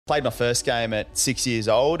Played my first game at 6 years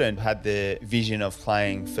old and had the vision of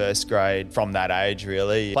playing first grade from that age,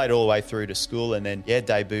 really. Played all the way through to school and then,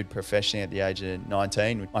 debuted professionally at the age of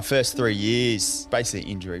 19. My first 3 years,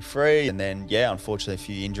 basically injury-free. And then, unfortunately, a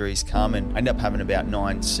few injuries come and I ended up having about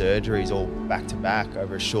 9 surgeries all back-to-back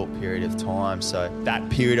over a short period of time. So that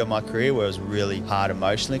period of my career where it was really hard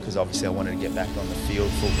emotionally because obviously I wanted to get back on the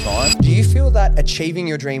field full-time. Do you feel that achieving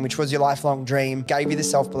your dream, which was your lifelong dream, gave you the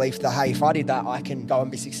self-belief that, hey, if I did that, I can go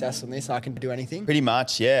and be successful in this, I can do anything? Pretty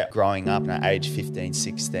much, yeah. Growing up at age 15,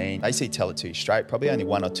 16, basically tell it to you straight. Probably only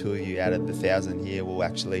 1 or 2 of you out of the 1,000 here will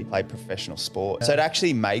actually play professional sport. So to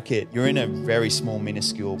actually make it, you're in a very small,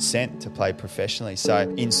 minuscule scent to play professionally.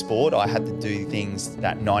 So in sport, I had to do things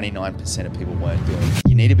that 99% of people weren't doing.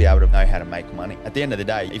 You need to be able to know how to make money. At the end of the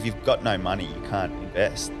day, if you've got no money, you can't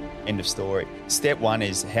invest. End of story. Step one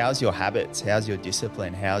is how's your habits? How's your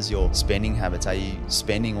discipline? How's your spending habits? Are you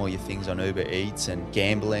spending all your things on Uber Eats and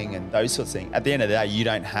gambling and those sorts of things? At the end of the day, you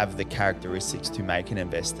don't have the characteristics to make an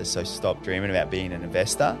investor, so stop dreaming about being an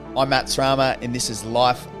investor. I'm Matt Srama and this is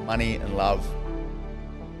Life, Money and Love.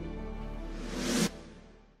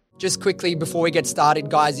 Just quickly before we get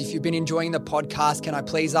started, guys, if you've been enjoying the podcast, can I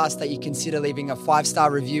please ask that you consider leaving a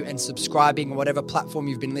 5-star review and subscribing on whatever platform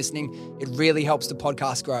you've been listening? It really helps the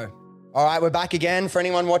podcast grow. All right, we're back again. For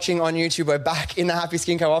anyone watching on YouTube, we're back in the Happy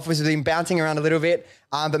Skin Co office. We've been bouncing around a little bit,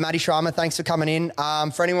 but Matty Srama, thanks for coming in.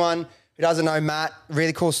 For anyone who doesn't know Matt,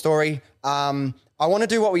 really cool story. I want to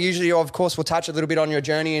do what we usually do. Of course, we'll touch a little bit on your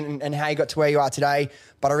journey and how you got to where you are today.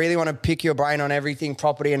 But I really want to pick your brain on everything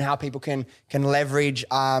property and how people can leverage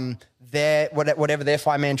whatever their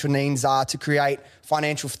financial needs are to create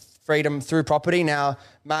financial freedom through property. Now,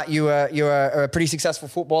 Matt, you were a pretty successful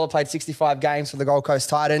footballer, played 65 games for the Gold Coast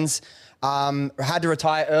Titans. Had to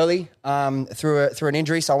retire early through an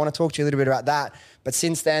injury. So I want to talk to you a little bit about that. But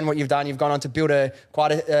since then, what you've done, you've gone on to build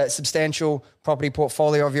quite a substantial property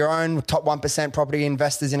portfolio of your own, top 1% property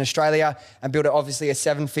investors in Australia, and build obviously a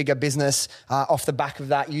 7-figure business off the back of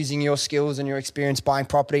that, using your skills and your experience buying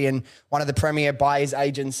property, and one of the premier buyers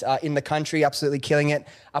agents in the country, absolutely killing it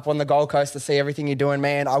up on the Gold Coast. To see everything you're doing,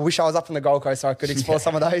 man. I wish I was up on the Gold Coast so I could explore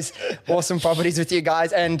some of those awesome properties with you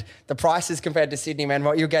guys. And the prices compared to Sydney, man,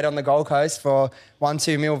 what you get on the Gold Coast for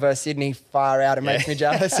 1-2 mil versus Sydney, far out. It makes me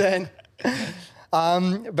jealous.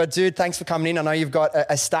 But dude, thanks for coming in. I know you've got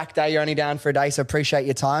a stacked day. You're only down for a day, so appreciate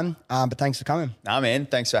your time. But thanks for coming. Nah, man,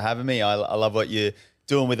 thanks for having me. I love what you're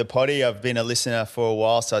doing with the potty. I've been a listener for a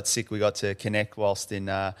while, so it's sick we got to connect whilst in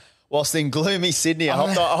gloomy Sydney. I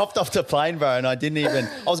hopped off the plane, bro, and I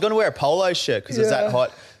was going to wear a polo shirt because it was that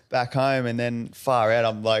hot back home, and then far out,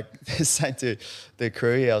 I'm like saying to the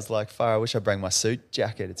crew here, I was like, I wish I bring my suit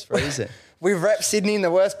jacket. It's freezing. We've repped Sydney in the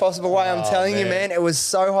worst possible way. I'm telling you, man. It was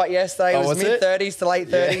so hot yesterday. It was mid-30s to late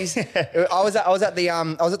 30s. Yeah. I was at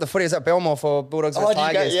the footy. I was at Belmore for Bulldogs vs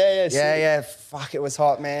Tigers. Yeah. Fuck, it was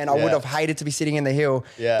hot, man. I would have hated to be sitting in the hill.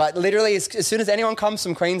 Yeah. But literally, as soon as anyone comes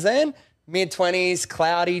from Queensland, mid-20s,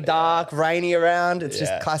 cloudy, dark, rainy around. It's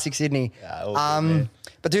just classic Sydney. Yeah, all good, man.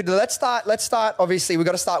 But dude, let's start. Obviously, we've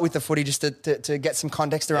got to start with the footy just to get some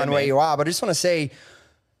context around where you are. But I just want to see,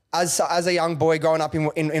 as a young boy growing up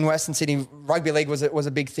in Western Sydney, rugby league was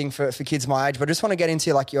a big thing for kids my age. But I just want to get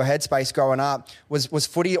into like your headspace growing up. Was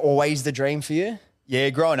footy always the dream for you?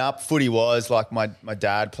 Yeah, growing up, footy was like my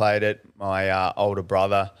dad played it. My older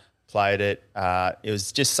brother played it. It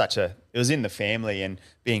was just it was in the family, and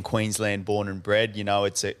being Queensland born and bred,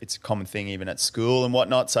 it's a common thing even at school and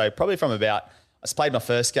whatnot. So probably I played my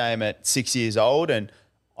first game at 6 years old, and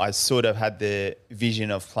I sort of had the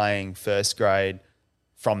vision of playing first grade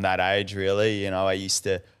from that age, really. I used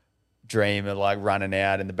to dream of like running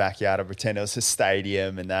out in the backyard. I pretend it was a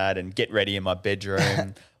stadium and that, and get ready in my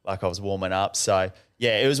bedroom like I was warming up. So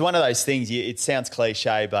yeah, it was one of those things. It sounds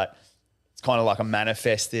cliche, but it's kind of like I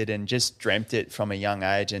manifested and just dreamt it from a young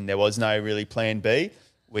age, and there was no really plan B,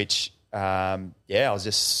 which I was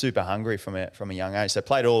just super hungry from a young age. So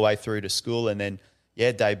played all the way through to school, and then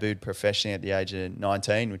debuted professionally at the age of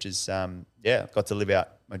 19, which is got to live out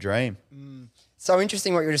my dream. So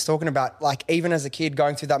interesting what you were just talking about, like even as a kid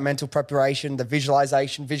going through that mental preparation, the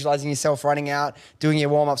visualizing yourself running out, doing your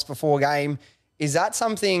warm-ups before a game. Is that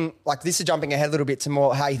something, like this is jumping ahead a little bit to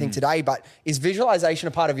more how you think today, but is visualization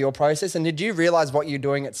a part of your process? And did you realize what you're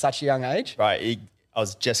doing at such a young age? Right. I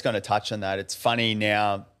was just going to touch on that. It's funny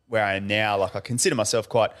now where I am now, like I consider myself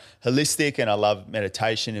quite holistic and I love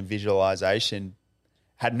meditation and visualization.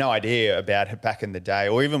 Had no idea about it back in the day,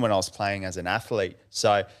 or even when I was playing as an athlete.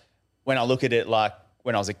 So when I look at it, like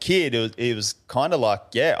when I was a kid, it was kind of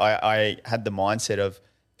like, I had the mindset of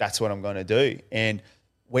that's what I'm going to do. And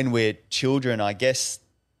when we're children, I guess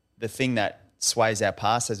the thing that sways our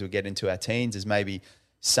past as we get into our teens is maybe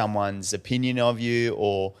someone's opinion of you,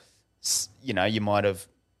 or, you know, you might have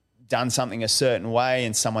done something a certain way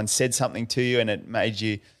and someone said something to you and it made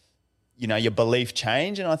you, you know, your belief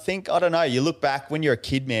change. And I think, I don't know, you look back when you're a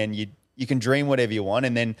kid, man, you can dream whatever you want,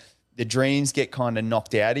 and then the dreams get kind of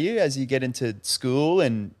knocked out of you as you get into school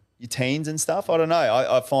and your teens and stuff. I don't know.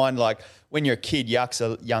 I find like when you're a kid, Yuck's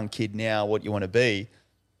a young kid now, what you want to be.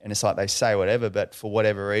 And it's like they say whatever, but for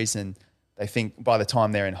whatever reason, they think by the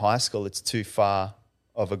time they're in high school, it's too far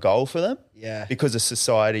of a goal for them. Yeah. Because the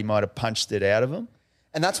society might have punched it out of them.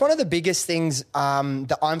 And that's one of the biggest things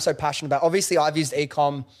that I'm so passionate about. Obviously, I've used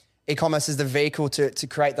e-commerce as the vehicle to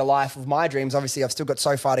create the life of my dreams. Obviously, I've still got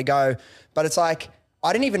so far to go. But it's like,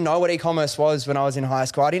 I didn't even know what e-commerce was when I was in high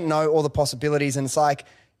school. I didn't know all the possibilities. And it's like,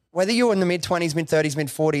 whether you're in the mid-20s, mid-30s,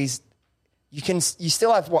 mid-40s, you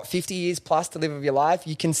still have, 50 years plus to live of your life.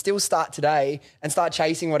 You can still start today and start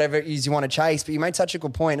chasing whatever it is you want to chase. But you made such a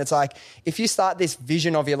good point. It's like, if you start this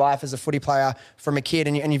vision of your life as a footy player from a kid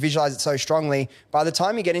and you visualize it so strongly, by the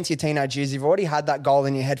time you get into your teenage years, you've already had that goal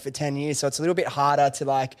in your head for 10 years. So it's a little bit harder to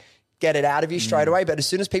like get it out of you straight away. But as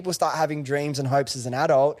soon as people start having dreams and hopes as an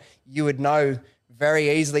adult, you would know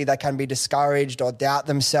very easily they can be discouraged or doubt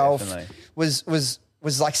themselves. Definitely.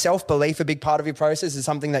 Was like self-belief a big part of your process? Is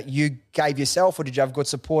something that you gave yourself, or did you have good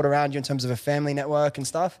support around you in terms of a family network and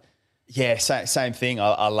stuff? Yeah, same thing.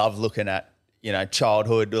 I love looking at, you know,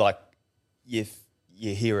 childhood. Like you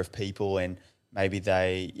hear of people and maybe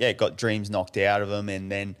they got dreams knocked out of them,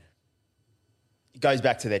 and then it goes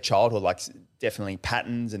back to their childhood, like definitely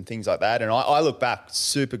patterns and things like that. And I look back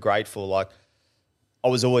super grateful. Like I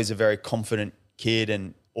was always a very confident kid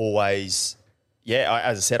and always,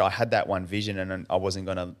 as I said, I had that one vision and I wasn't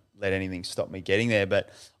going to let anything stop me getting there. But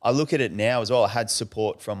I look at it now as well. I had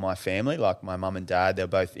support from my family, like my mum and dad. They're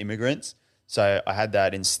both immigrants. So I had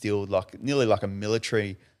that instilled nearly like a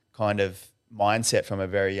military kind of mindset from a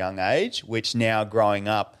very young age, which now growing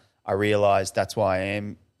up, I realised that's why I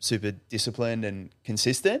am super disciplined and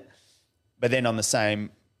consistent. But then on the same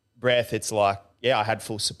breath, it's like, I had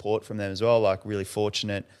full support from them as well, like really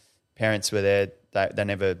fortunate. Parents were there. They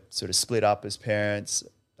never sort of split up as parents.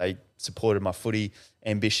 They supported my footy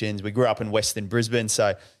ambitions. We grew up in Western Brisbane,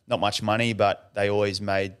 so not much money, but they always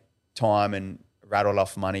made time and rattled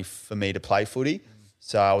off money for me to play footy.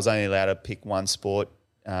 So I was only allowed to pick one sport,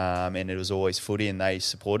 and it was always footy, and they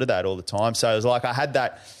supported that all the time. So it was like I had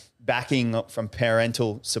that backing from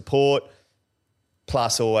parental support,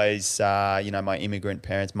 plus always, my immigrant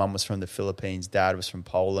parents. Mum was from the Philippines, dad was from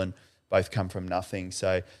Poland, both come from nothing.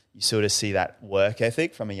 So you sort of see that work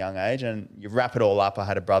ethic from a young age, and you wrap it all up. I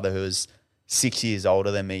had a brother who was 6 years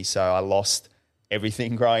older than me, so I lost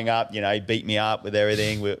everything growing up. You know, he beat me up with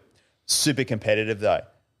everything. We're super competitive though.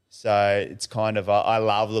 So it's kind of, I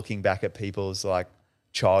love looking back at people's like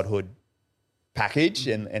childhood package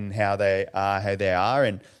and how they are.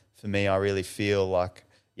 And for me, I really feel like,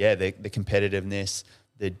 the competitiveness,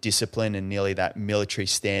 the discipline, and nearly that military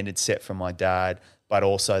standard set from my dad, but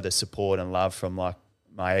also the support and love from like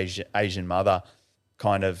my Asian mother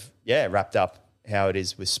kind of, wrapped up how it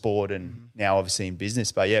is with sport and now obviously in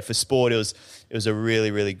business. But for sport, it was a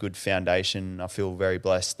really, really good foundation. I feel very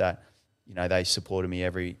blessed that, they supported me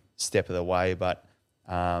every step of the way. But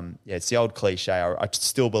it's the old cliche. I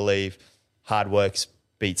still believe hard work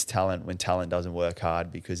beats talent when talent doesn't work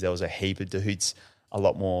hard, because there was a heap of dudes a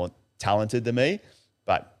lot more talented than me,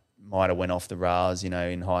 but might have went off the rails,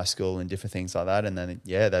 in high school and different things like that. And then,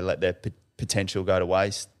 they let their potential go to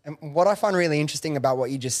waste. And what I find really interesting about what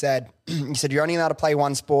you just said, you said you're only allowed to play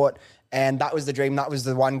one sport and that was the dream, that was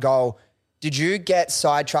the one goal. Did you get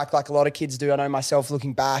sidetracked like a lot of kids do? I know myself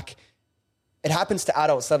looking back, it happens to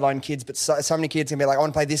adults, let alone kids, but so many kids can be like, I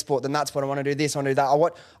want to play this sport, then that sport, I want to do this, I want to do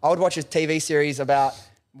that. I would watch a TV series about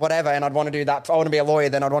whatever and I'd want to do that. I want to be a lawyer,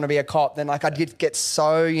 then I'd want to be a cop. Then like I'd get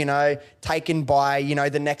so, taken by,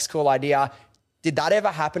 the next cool idea. Did that ever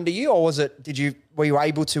happen to you, or were you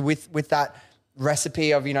able to, with that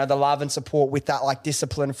recipe of, the love and support, with that like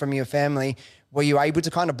discipline from your family, were you able to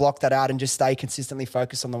kind of block that out and just stay consistently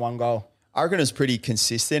focused on the one goal? I reckon it was pretty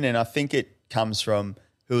consistent, and I think it comes from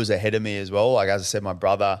who was ahead of me as well. Like, as I said, my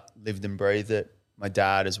brother lived and breathed it, my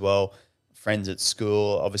dad as well, friends at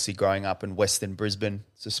school, obviously growing up in Western Brisbane.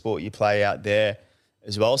 It's a sport you play out there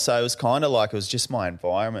as well. So it was kind of like, it was just my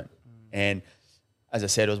environment. And as I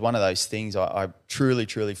said, it was one of those things I truly,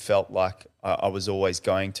 truly felt like I was always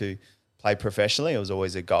going to play professionally. It was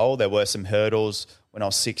always a goal. There were some hurdles when I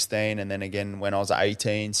was 16 and then again when I was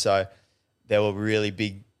 18. So there were really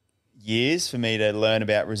big years for me to learn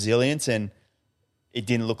about resilience, and it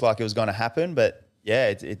didn't look like it was going to happen, but yeah,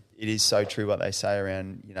 it is so true what they say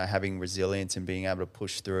around, having resilience and being able to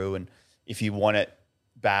push through. And if you want it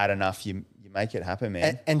bad enough, you make it happen,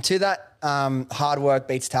 man. And to that hard work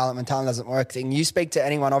beats talent when talent doesn't work thing, you speak to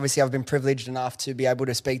anyone. Obviously, I've been privileged enough to be able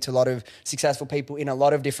to speak to a lot of successful people in a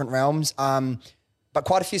lot of different realms, but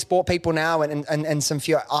quite a few sport people now and some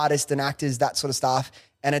few artists and actors, that sort of stuff.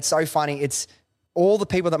 And it's so funny. It's all the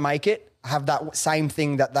people that make it have that same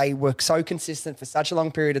thing, that they were so consistent for such a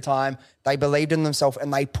long period of time. They believed in themselves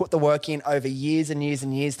and they put the work in over years and years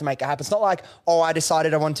and years to make it happen. It's not like, I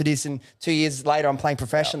decided I want to do this and 2 years later I'm playing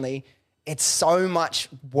professionally. Yeah. It's so much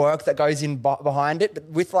work that goes in behind it. But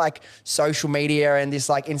with like social media and this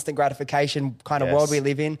like instant gratification kind of world we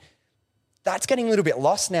live in, that's getting a little bit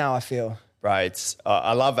lost now, I feel. Right.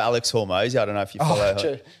 I love Alex Hormozy. I don't know if you follow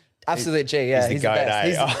her. Absolute G, yeah. He's the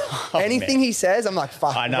best. Anything he says, I'm like,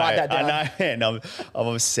 fuck, write that down. I know, man. I'm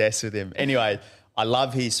obsessed with him. Anyway, I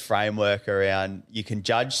love his framework around you can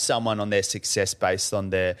judge someone on their success based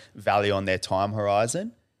on their value on their time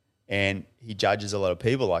horizon. And he judges a lot of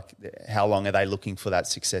people, like how long are they looking for that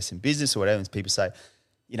success in business or whatever. And people say,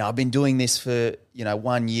 I've been doing this for,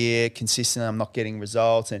 1 year, consistent, I'm not getting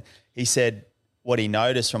results. And he said what he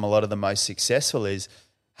noticed from a lot of the most successful is,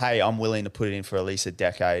 hey, I'm willing to put it in for at least a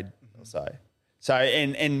decade or so. So,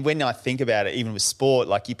 and when I think about it, even with sport,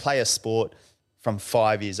 like you play a sport from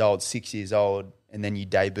 5 years old, 6 years old, and then you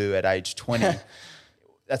debut at age 20,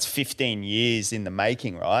 that's 15 years in the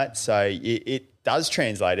making, right? So it does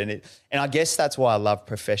translate. And I guess that's why I love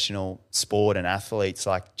professional sport and athletes,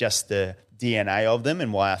 like just the DNA of them,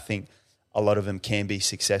 and why I think a lot of them can be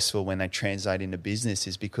successful when they translate into business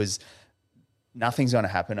is because nothing's going to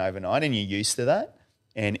happen overnight and you're used to that.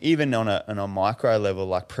 And even on a micro level,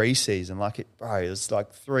 like preseason, it was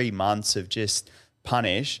like 3 months of just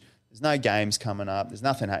punish. There's no games coming up. There's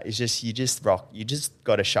nothing. It's just, you just rock. You just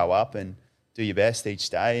got to show up and do your best each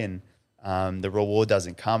day, and the reward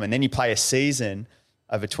doesn't come. And then you play a season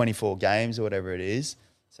over 24 games or whatever it is.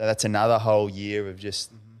 So that's another whole year of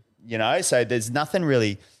just, so there's nothing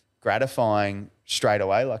really gratifying straight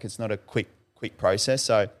away. Like it's not a quick process.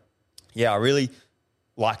 So yeah, I really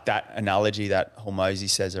like that analogy that Hormozy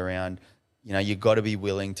says around, you've got to be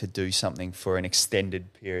willing to do something for an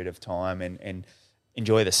extended period of time and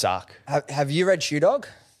enjoy the suck. Have you read Shoe Dog?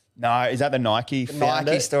 No, is that the Nike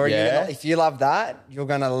founder? Nike story. Yeah. If you love that, you're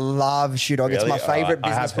going to love Shoe Dog. Really? It's my favorite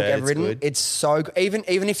business book ever written. Good. It's so good.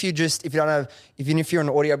 Even if you're an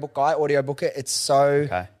audiobook guy, audiobook it. It's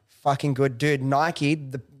so fucking good. Dude,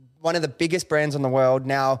 Nike, one of the biggest brands in the world,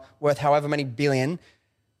 now worth however many billion,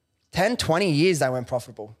 10, 20 years they weren't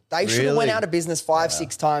profitable. They should have went out of business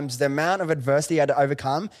 5-6 times. The amount of adversity he had to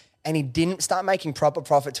overcome, and he didn't start making proper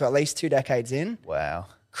profit to at least 2 decades in. Wow.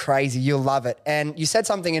 Crazy. You'll love it. And you said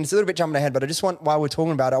something, and it's a little bit jumping ahead, but I just want, while we're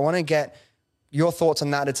talking about it, I want to get your thoughts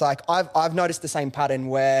on that. It's like I've noticed the same pattern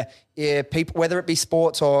where people, whether it be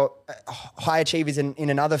sports or high achievers in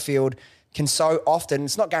another field, can so often,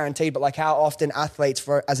 it's not guaranteed, but like how often athletes,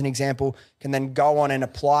 as an example, can then go on and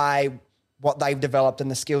apply what they've developed and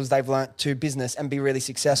the skills they've learnt to business and be really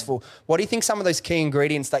successful. What do you think some of those key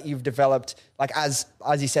ingredients that you've developed, like as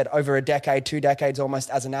you said, over a decade, 2 decades almost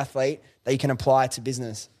as an athlete, that you can apply to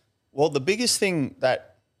business? Well, the biggest thing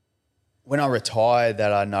that when I retired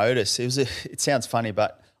that I noticed, it sounds funny,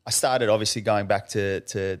 but I started obviously going back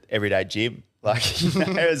to everyday gym. Like,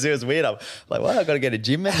 it was weird. I'm like, well, I've got to get a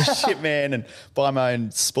gym membership, man, and buy my own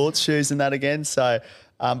sports shoes and that again. So,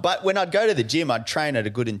 but when I'd go to the gym, I'd train at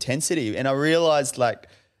a good intensity, and I realised like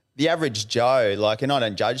the average Joe, like, and I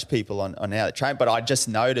don't judge people on how they train, but I just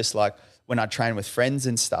noticed like when I train with friends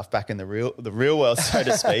and stuff back in the real world, so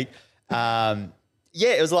to speak,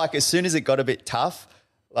 it was like as soon as it got a bit tough,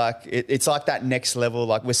 like it's like that next level.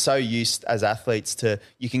 Like we're so used as athletes to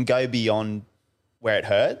you can go beyond where it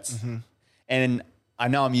hurts, and I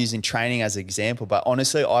know I'm using training as an example, but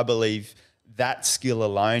honestly, I believe that skill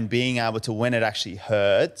alone, being able to, when it actually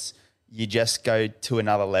hurts, you just go to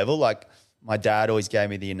another level. Like my dad always gave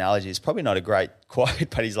me the analogy. It's probably not a great quote,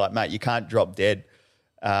 but he's like, mate, you can't drop dead.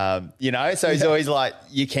 So he's always like,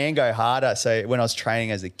 you can go harder. So when I was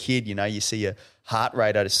training as a kid, you see your heart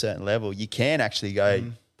rate at a certain level, you can actually go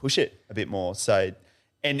push it a bit more. So,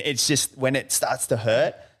 and it's just when it starts to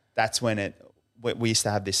hurt, that's when we used to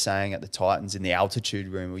have this saying at the Titans in the altitude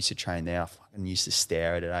room. We used to train there. I fucking used to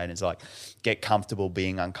stare at it, and it's like, get comfortable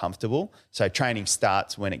being uncomfortable. So training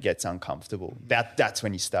starts when it gets uncomfortable. That's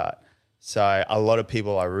when you start. So a lot of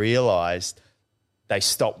people, I realised, they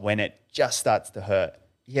stop when it just starts to hurt.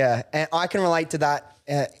 Yeah, and I can relate to that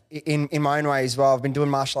in my own way as well. I've been doing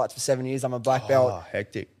martial arts for 7 years. I'm a black belt. Oh,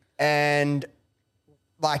 hectic. And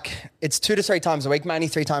like it's 2 to 3 times a week, mainly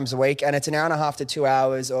 3 times a week. And it's an hour and a half to 2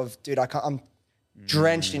 hours of, dude, I'm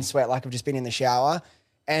drenched in sweat. Like I've just been in the shower.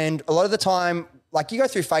 And a lot of the time, like you go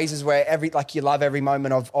through phases where you love every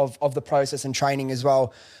moment of the process and training as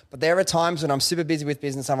well. But there are times when I'm super busy with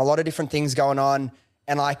business. I have a lot of different things going on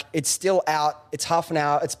and like it's still out. It's half an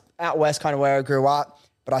hour. It's out west kind of where I grew up,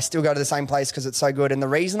 but I still go to the same place because it's so good. And the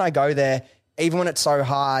reason I go there, even when it's so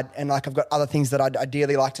hard and like I've got other things that I'd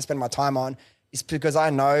ideally like to spend my time on, is because I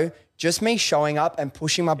know just me showing up and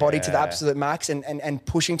pushing my body to the absolute max and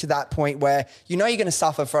pushing to that point where you know you're going to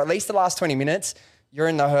suffer for at least the last 20 minutes, you're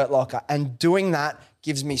in the hurt locker. And doing that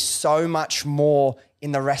gives me so much more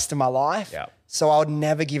in the rest of my life. Yeah. So I would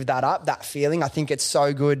never give that up, that feeling. I think it's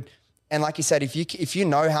so good. And like you said, if you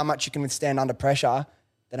know how much you can withstand under pressure,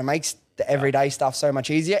 then it makes the everyday stuff so much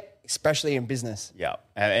easier, especially in business. Yeah.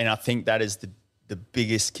 And I think that is the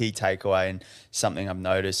biggest key takeaway and something I've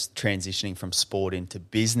noticed transitioning from sport into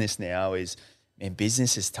business now is, man,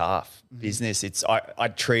 business is tough. Business, I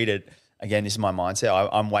treat it, again, this is my mindset.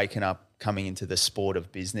 I'm waking up coming into the sport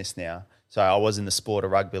of business now. So I was in the sport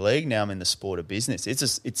of rugby league. Now I'm in the sport of business.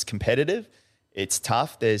 It's competitive. It's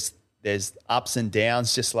tough. There's ups and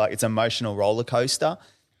downs, just like it's an emotional roller coaster.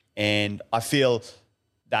 And I feel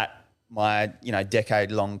that my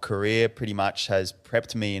decade-long career pretty much has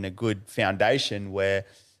prepped me in a good foundation where,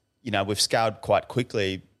 we've scaled quite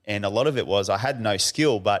quickly. And a lot of it was I had no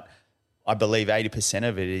skill, but I believe 80%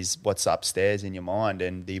 of it is what's upstairs in your mind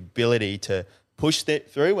and the ability to push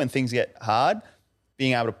that through when things get hard,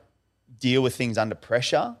 being able to deal with things under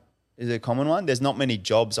pressure is a common one. There's not many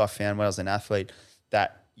jobs I found when I was an athlete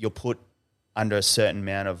that you're put under a certain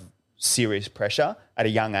amount of serious pressure at a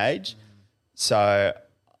young age. So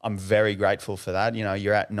I'm very grateful for that.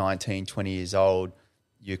 You're at 19, 20 years old,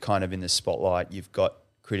 you're kind of in the spotlight. You've got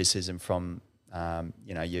criticism from, not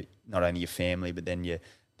only your family, but then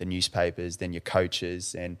the newspapers, then your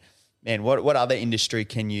coaches. And, man, what other industry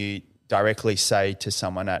can you directly say to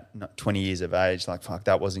someone at 20 years of age, like, fuck,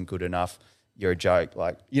 that wasn't good enough, you're a joke.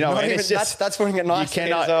 Like, it's just, that's putting it nice.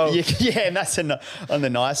 And that's on the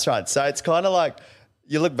nice front. So it's kind of like,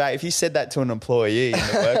 you look back, if you said that to an employee in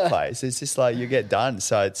the workplace, it's just like you get done.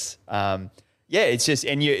 So it's, it's just,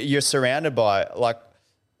 and you're surrounded by, like,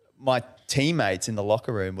 my teammates in the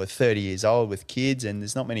locker room were 30 years old with kids, and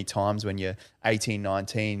there's not many times when you're 18,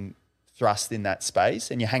 19 thrust in that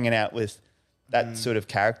space and you're hanging out with that sort of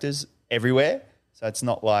characters everywhere. So it's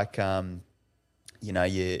not like, it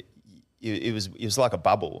was like a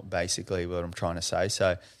bubble, basically, what I'm trying to say.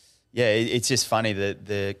 So, yeah, it's just funny that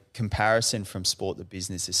the comparison from sport to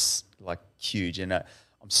business is like huge. And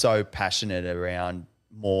I'm so passionate around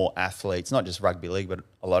more athletes, not just rugby league, but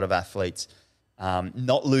a lot of athletes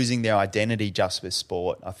not losing their identity just with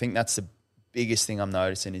sport. I think that's the biggest thing I'm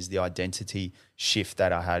noticing is the identity shift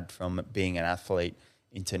that I had from being an athlete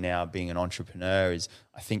into now being an entrepreneur. Is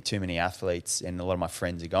I think too many athletes, and a lot of my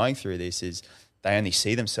friends are going through this, is they only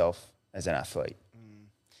see themselves as an athlete.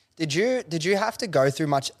 Did you have to go through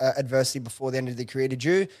much adversity before the end of the career? Did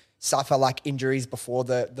you suffer like injuries before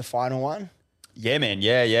the final one? Yeah, man.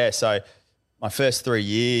 Yeah. So my first 3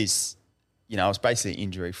 years, I was basically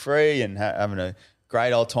injury free and having a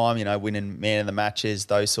great old time, winning man of the matches,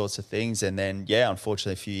 those sorts of things. And then,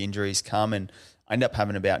 unfortunately, a few injuries come, and I ended up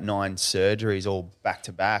having about 9 surgeries all back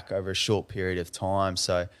to back over a short period of time.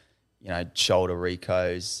 So, shoulder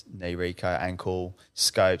recos, knee reco, ankle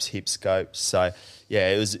scopes, hip scopes. So,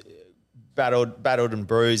 it was battled and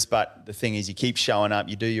bruised. But the thing is, you keep showing up,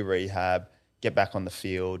 you do your rehab, get back on the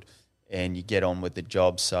field, and you get on with the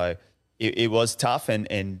job. So it was tough.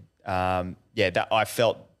 That I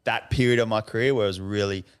felt that period of my career where it was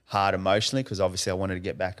really hard emotionally, because obviously I wanted to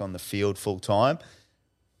get back on the field full time,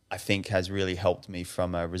 I think has really helped me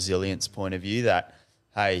from a resilience point of view that,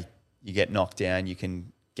 hey, you get knocked down, you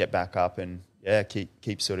can get back up and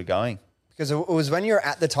keep sort of going. Because it was when you were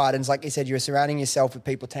at the Titans, like you said, you were surrounding yourself with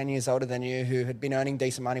people 10 years older than you who had been earning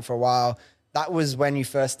decent money for a while. That was when you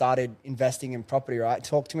first started investing in property, right?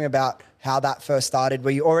 Talk to me about how that first started.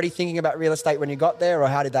 Were you already thinking about real estate when you got there, or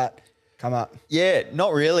how did that come up? Yeah,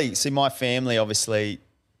 not really. See, my family, obviously,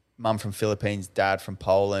 mum from Philippines, dad from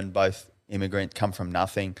Poland, both immigrant, come from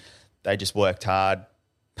nothing. They just worked hard,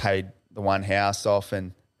 paid the one house off,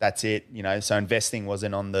 and that's it. So investing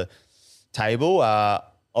wasn't on the table.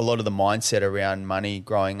 A lot of the mindset around money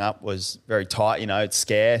growing up was very tight. It's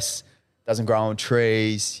scarce, doesn't grow on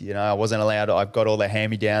trees. I wasn't allowed to, I've got all the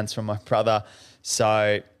hand-me-downs from my brother.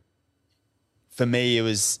 So for me, it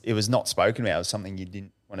was not spoken about. It was something you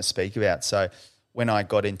didn't want to speak about. So when I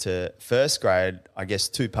got into first grade, I guess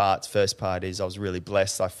 2 parts. First part is I was really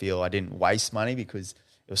blessed. I feel I didn't waste money because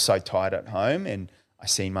it was so tight at home, and I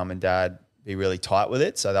seen mum and dad be really tight with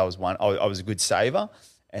it. So that was one. I was a good saver.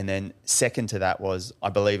 And then second to that was I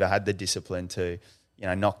believe I had the discipline to,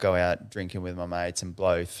 not go out drinking with my mates and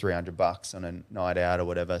blow $300 on a night out or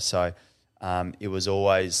whatever. So it was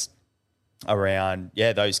always around,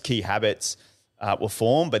 those key habits were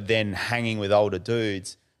formed, but then hanging with older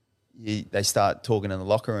dudes, they start talking in the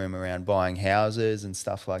locker room around buying houses and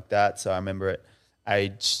stuff like that. So I remember at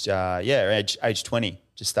age 20,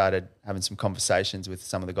 just started having some conversations with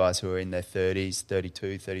some of the guys who were in their 30s,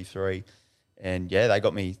 32, 33. And they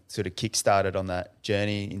got me sort of kick-started on that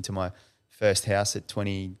journey into my first house at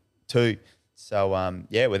 22. So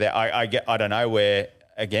with that, I don't know where,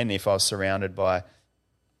 again, if I was surrounded by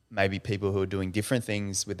maybe people who are doing different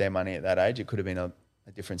things with their money at that age, it could have been a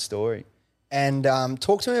different story. And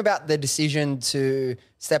talk to me about the decision to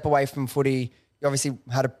step away from footy. You obviously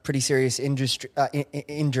had a pretty serious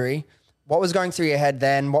injury. What was going through your head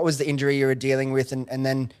then? What was the injury you were dealing with? And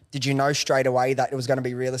then did you know straight away that it was going to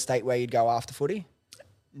be real estate where you'd go after footy?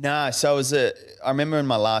 No, so I remember in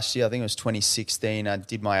my last year, I think it was 2016, I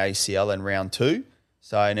did my ACL in round 2.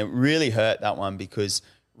 And it really hurt, that one, because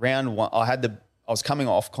round 1, I was coming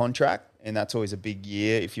off contract, and that's always a big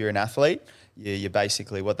year if you're an athlete. You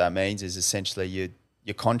basically, what that means is essentially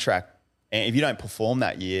your contract, and if you don't perform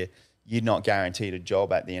that year, you're not guaranteed a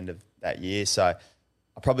job at the end of that year. So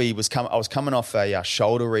I was coming off a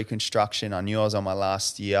shoulder reconstruction. I knew I was on my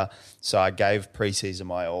last year, so I gave preseason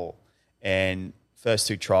my all. And first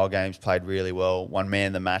 2 trial games played really well. One man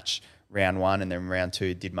of the match round 1, and then round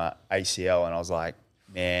 2 did my ACL, and I was like,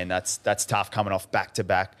 man, that's tough coming off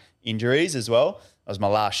back-to-back injuries as well. That was my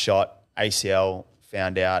last shot, ACL,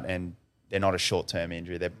 found out, and they're not a short-term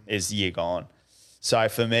injury. It's a year gone. So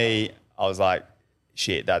for me, I was like,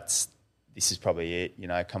 shit, this is probably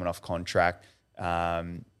it, coming off contract.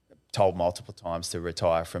 Told multiple times to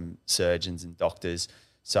retire from surgeons and doctors.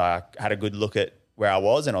 So I had a good look at where I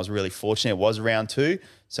was, and I was really fortunate. It was round 2,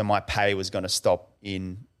 so my pay was going to stop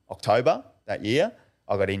in October that year.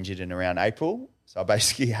 I got injured in around April. So I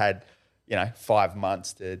basically had, 5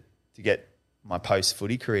 months to get my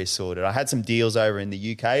post-footy career sorted. I had some deals over in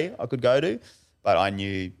the UK I could go to, but I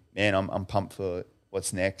knew, man, I'm pumped for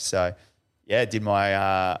what's next. So, did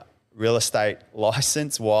my real estate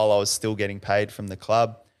license while I was still getting paid from the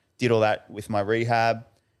club. Did all that with my rehab.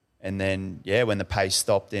 And then, when the pay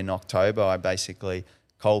stopped in October, I basically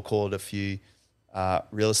cold called a few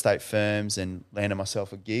real estate firms and landed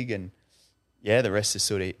myself a gig. And, the rest is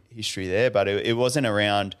sort of history there. But it wasn't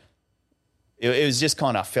around – it was just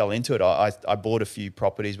kind of fell into it. I bought a few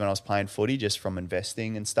properties when I was playing footy just from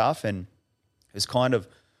investing and stuff, and it was kind of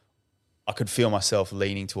I could feel myself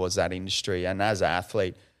leaning towards that industry. And as an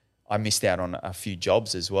athlete, I missed out on a few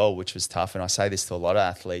jobs as well, which was tough. And I say this to a lot of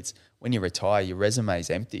athletes: when you retire, your resume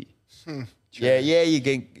is empty.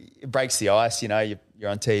 It breaks the ice. You're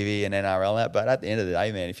on TV and NRL and that, but at the end of the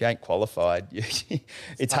day, man, if you ain't qualified,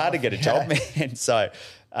 it's hard to get a job, man. So,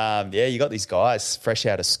 you got these guys fresh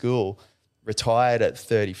out of school, retired at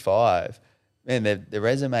 35, man, their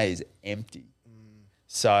resume is empty.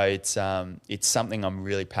 So it's something I'm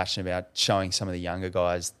really passionate about, showing some of the younger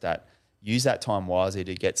guys that use that time wisely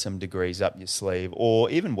to get some degrees up your sleeve or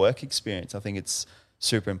even work experience. I think it's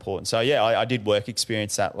super important. So, I did work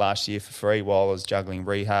experience that last year for free while I was juggling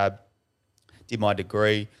rehab, did my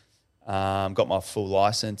degree, got my full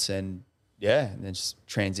license, and then just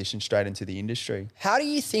transitioned straight into the industry. How do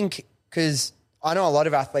you think, because I know a lot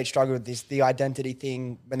of athletes struggle with this, the identity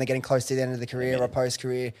thing when they're getting close to the end of the career or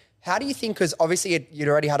post-career. How do you think, because obviously you'd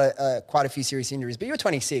already had quite a few serious injuries, but you were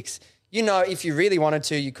 26. If you really wanted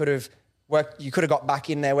to, you could have worked, you could have got back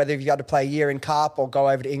in there, whether you had to play a year in Carp or go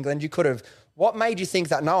over to England, you could have. What made you think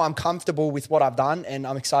that, no, I'm comfortable with what I've done and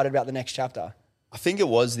I'm excited about the next chapter? I think it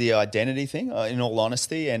was the identity thing, in all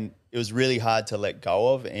honesty, and it was really hard to let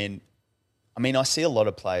go of. And, I see a lot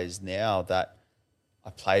of players now that I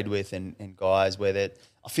played with and guys where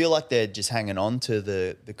I feel like they're just hanging on to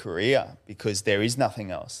the career because there is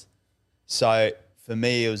nothing else. So for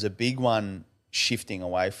me, it was a big one shifting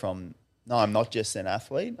away from, no, I'm not just an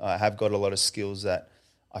athlete. I have got a lot of skills that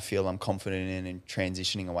I feel I'm confident in and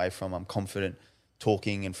transitioning away from. I'm confident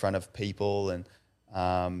talking in front of people and,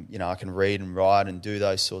 I can read and write and do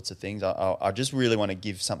those sorts of things. I just really want to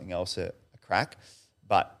give something else a crack,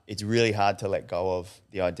 but it's really hard to let go of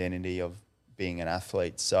the identity of being an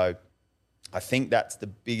athlete. So I think that's the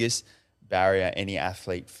biggest barrier any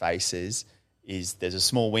athlete faces is there's a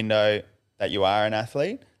small window that you are an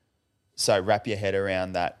athlete. So wrap your head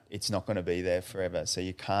around that it's not going to be there forever. So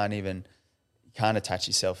you can't attach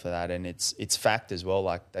yourself to that. And it's fact as well.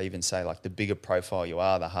 Like they even say, like the bigger profile you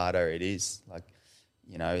are, the harder it is. Like,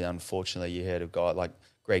 you know, unfortunately you heard of guys like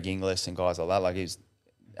Greg Inglis and guys like that. Like, he was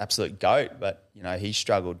absolute GOAT, but, you know, he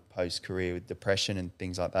struggled post-career with depression and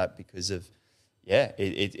things like that because of,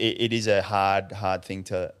 it is a hard thing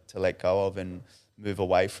to let go of and move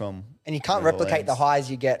away from. And you can't replicate the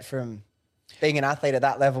highs you get from being an athlete at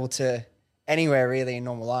that level to anywhere really in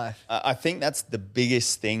normal life. I think that's the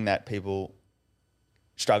biggest thing that people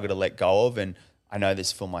struggle to let go of, and I know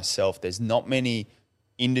this for myself. There's not many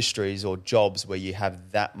industries or jobs where you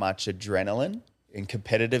have that much adrenaline and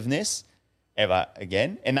competitiveness ever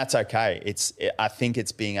again, and that's okay. I think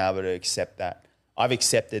it's being able to accept that. I've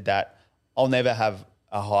accepted that I'll never have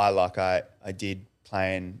a high like I did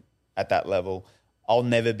playing at that level. I'll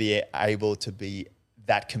never be able to be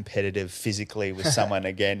that competitive physically with someone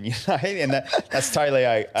again, you know, and that's totally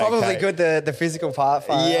okay. Probably good the physical part.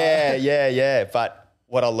 Yeah. But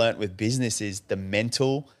what I learnt with business is the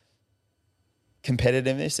mental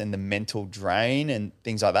competitiveness and the mental drain and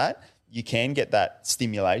things like that. You can get that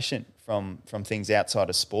stimulation from things outside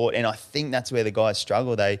of sport, and I think that's where the guys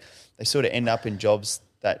struggle. They sort of end up in jobs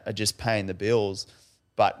that are just paying the bills,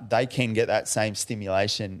 but they can get that same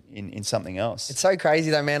stimulation in something else. It's so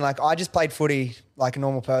crazy though, man. Like, I just played footy like a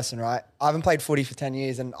normal person, right? I haven't played footy for 10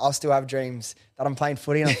 years and I'll still have dreams that I'm playing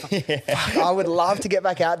footy. And fuck, I would love to get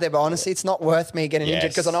back out there, but honestly, it's not worth me getting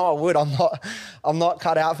injured because I know I would. I'm not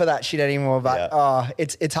cut out for that shit anymore. But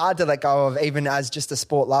it's hard to let go of, even as just a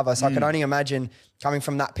sport lover. So I can only imagine coming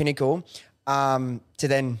from that pinnacle to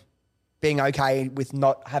then being okay with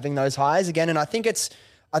not having those highs again. And I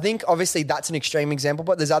think obviously that's an extreme example,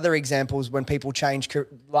 but there's other examples when people change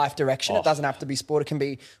life direction. It doesn't have to be sport. It can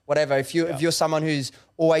be whatever. If you're someone who's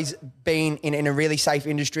always been in a really safe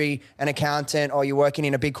industry, an accountant, or you're working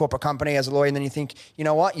in a big corporate company as a lawyer, and then you think, you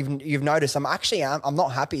know what, you've noticed I'm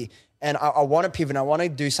not happy. And I want to pivot. I want to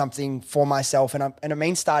do something for myself. And it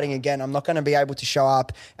means starting again. I'm not going to be able to show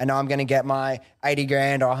up and know I'm going to get my 80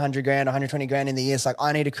 grand or 100 grand, 120 grand in the year. It's like,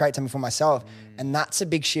 I need to create something for myself. And that's a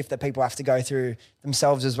big shift that people have to go through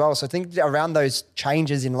themselves as well. So I think around those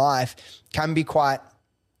changes in life can be quite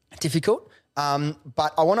difficult.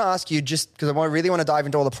 But I want to ask you, just because I really want to dive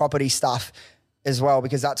into all the property stuff as well,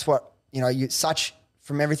 because that's what, you know,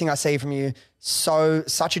 from everything I see from you,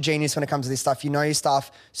 such a genius when it comes to this stuff. You know your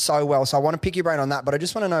stuff so well. So I want to pick your brain on that. But I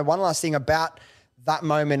just want to know one last thing about that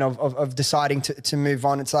moment of deciding to move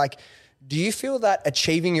on. It's like, do you feel that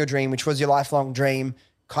achieving your dream, which was your lifelong dream,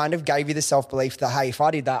 kind of gave you the self-belief that, hey, if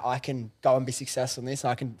I did that, I can go and be successful in this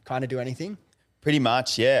and I can kind of do anything? Pretty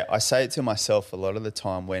much, yeah. I say it to myself a lot of the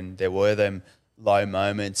time when there were them low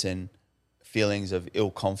moments and feelings of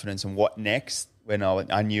ill confidence and what next when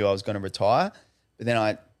I knew I was going to retire. But then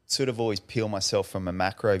I sort of always peel myself from a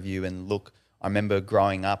macro view and look. I remember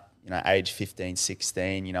growing up, you know, age 15,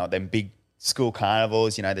 16, you know, them big school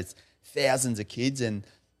carnivals, you know, there's thousands of kids, and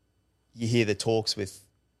you hear the talks with,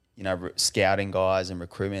 you know, scouting guys and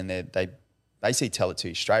recruitment, and they basically tell it to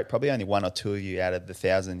you straight. Probably only one or two of you out of the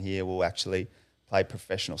 1,000 here will actually play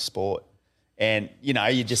professional sport. And, you know,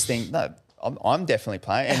 you just think, no, I'm definitely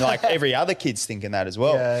playing. And like every other kid's thinking that as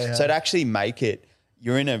well. Yeah. So to actually make it,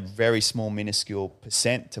 you're in a very small, minuscule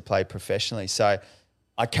percent to play professionally. So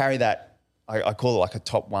I carry that, I call it like a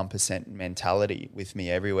top 1% mentality with me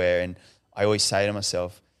everywhere. And I always say to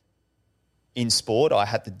myself, in sport, I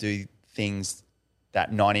had to do things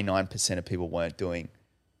that 99% of people weren't doing.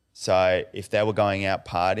 So if they were going out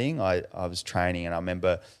partying, I was training. And I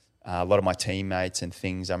remember a lot of my teammates and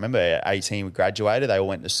things. I remember at 18 we graduated, they all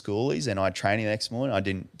went to schoolies, and I had training the next morning. I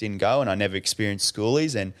didn't go, and I never experienced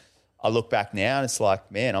schoolies. And I look back now and it's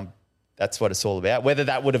like, man, that's what it's all about. Whether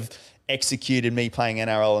that would have executed me playing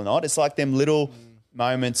NRL or not, it's like them little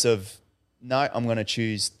moments of, no, I'm going to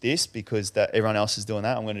choose this because that everyone else is doing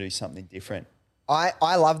that. I'm going to do something different.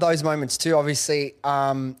 I love those moments too. Obviously,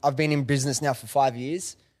 I've been in business now for 5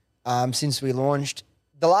 years since we launched.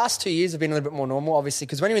 The last 2 years have been a little bit more normal, obviously,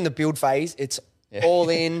 because when you're in the build phase, it's all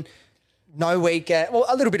in, no weekend, well,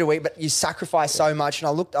 a little bit a week, but you sacrifice so much. And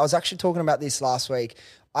I was actually talking about this last week.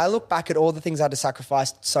 I look back at all the things I had to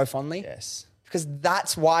sacrifice so fondly. Yes. Because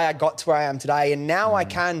that's why I got to where I am today. And now I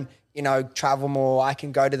can, you know, travel more. I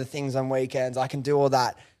can go to the things on weekends. I can do all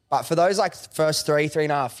that. But for those like first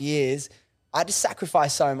 3.5 years, I just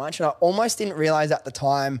sacrificed so much. And I almost didn't realize at the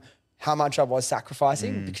time how much I was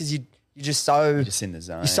sacrificing because you're just in the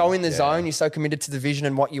zone. You're so in the zone. You're so committed to the vision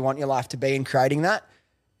and what you want your life to be and creating that.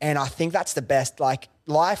 And I think that's the best, like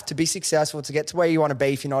life, to be successful, to get to where you want to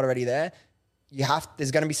be if you're not already there.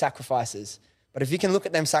 There's going to be sacrifices. But if you can look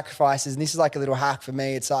at them sacrifices, and this is like a little hack for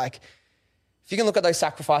me, it's like, if you can look at those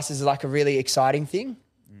sacrifices as like a really exciting thing,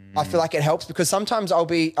 I feel like it helps, because sometimes I'll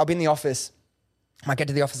be in the office, I might get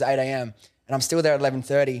to the office at 8 a.m. and and I'm still there at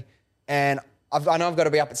 11:30, and I know I've got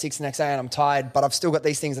to be up at 6 the next day and I'm tired, but I've still got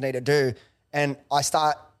these things I need to do. And I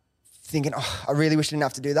start thinking, I really wish I didn't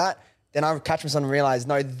have to do that. Then I catch myself and realize,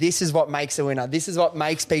 no, this is what makes a winner. This is what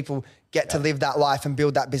makes people get to live that life and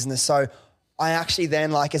build that business. So I actually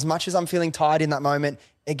then, like, as much as I'm feeling tired in that moment,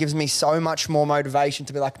 it gives me so much more motivation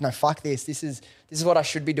to be like, no, fuck this. This is what I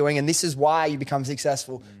should be doing. And this is why you become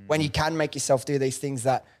successful when you can make yourself do these things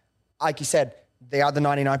that, like you said, the other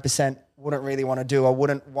 99% wouldn't really want to do or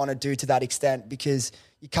wouldn't want to do to that extent, because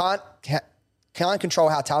you can't control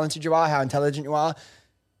how talented you are, how intelligent you are.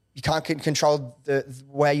 You can't control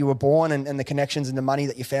where you were born and the connections and the money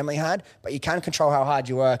that your family had, but you can control how hard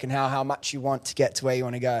you work and how much you want to get to where you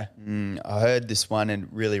want to go. I heard this one and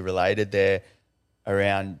really related there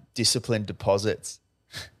around disciplined deposits,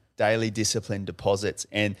 daily disciplined deposits.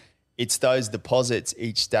 And it's those deposits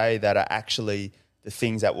each day that are actually the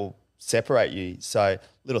things that will separate you. So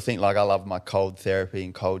little thing like I love my cold therapy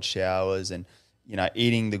and cold showers and,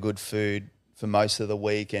 eating the good food for most of the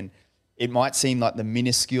week. And it might seem like the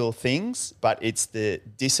minuscule things, but it's the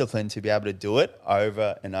discipline to be able to do it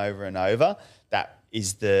over and over and over. That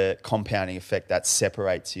is the compounding effect that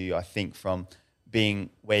separates you, I think, from being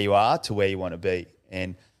where you are to where you want to be.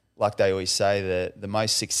 And like they always say, the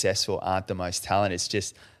most successful aren't the most talented. It's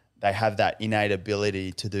just they have that innate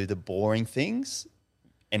ability to do the boring things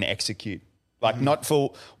and execute. Like not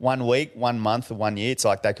for 1 week, 1 month, or 1 year. It's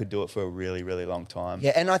like they could do it for a really, really long time.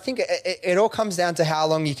 Yeah, and I think it all comes down to how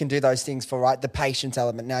long you can do those things for, right? The patience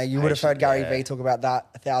element. Now, you would have heard Gary Vee talk about that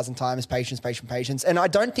 1,000 times, patience. And I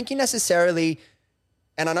don't think you necessarily,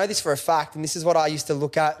 and I know this for a fact, and this is what I used to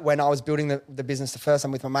look at when I was building the business the first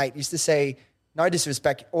time with my mate, used to see, no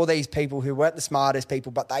disrespect, all these people who weren't the smartest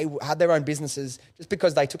people, but they had their own businesses just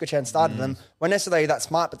because they took a chance, started them, weren't necessarily that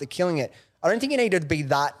smart, but they're killing it. I don't think you need to be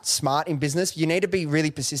that smart in business. You need to be really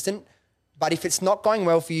persistent. But if it's not going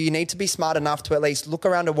well for you, you need to be smart enough to at least look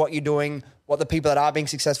around at what you're doing, what the people that are being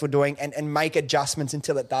successful are doing, and make adjustments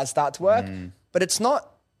until it does start to work. But it's not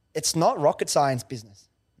rocket science business.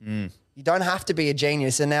 You don't have to be a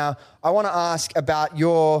genius. And now I want to ask about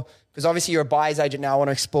because obviously you're a buyer's agent now. I want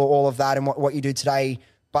to explore all of that and what you do today.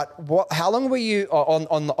 But how long were you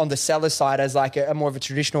on the seller side as like a more of a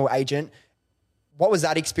traditional agent? What was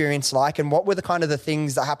that experience like? And what were the kind of the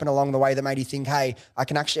things that happened along the way that made you think, hey, I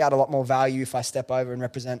can actually add a lot more value if I step over and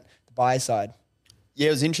represent the buyer side? Yeah,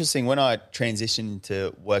 it was interesting. When I transitioned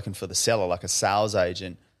to working for the seller, like a sales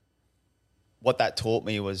agent, what that taught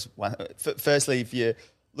me was, firstly, if you're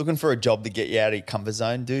looking for a job to get you out of your comfort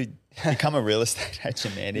zone, dude, become a real estate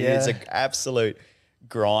agent, man. It is an absolute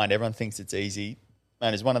grind. Everyone thinks it's easy.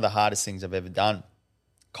 Man, it's one of the hardest things I've ever done.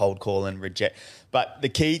 Cold call and reject. But the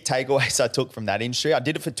key takeaways I took from that industry, I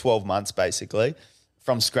did it for 12 months basically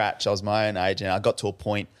from scratch. I was my own agent. I got to a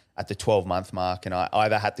point at the 12-month mark and I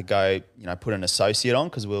either had to go, put an associate on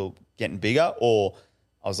because we were getting bigger, or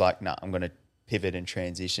I was like, no, I'm going to pivot and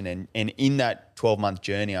transition. And in that 12-month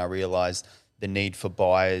journey, I realised the need for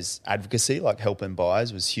buyers advocacy, like helping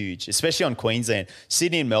buyers, was huge, especially on Queensland.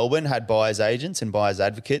 Sydney and Melbourne had buyers agents and buyers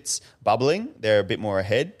advocates bubbling. They're a bit more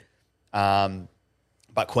ahead.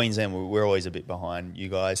 But Queensland, we're always a bit behind you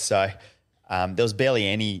guys. So there was barely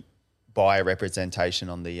any buyer representation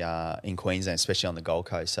in Queensland, especially on the Gold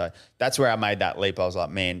Coast. So that's where I made that leap. I was like,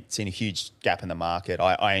 man, seen a huge gap in the market.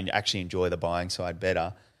 I actually enjoy the buying side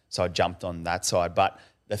better. So I jumped on that side. But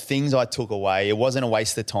the things I took away, it wasn't a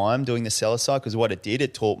waste of time doing the seller side, because what it did,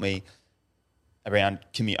 it taught me around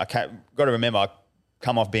commute. Got to remember, I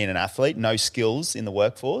come off being an athlete, no skills in the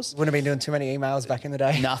workforce. Wouldn't have been doing too many emails back in the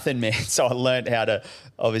day. Nothing, man. So I learned how to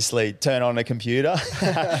obviously turn on a computer.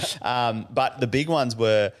 But the big ones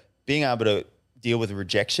were being able to deal with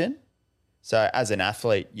rejection. So as an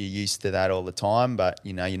athlete, you're used to that all the time, but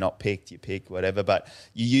you're not picked, you pick, whatever. But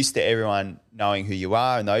you're used to everyone knowing who you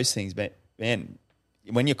are and those things. But man,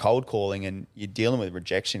 when you're cold calling and you're dealing with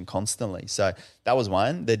rejection constantly. So that was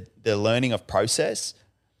one, the learning of process.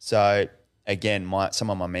 So again, some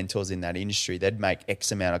of my mentors in that industry, they'd make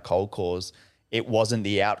X amount of cold calls. It wasn't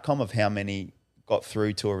the outcome of how many got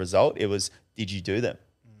through to a result. It was, did you do them?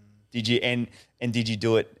 Did you and did you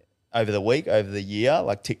do it over the week, over the year?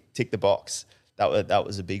 Like tick the box. That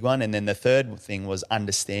was a big one. And then the third thing was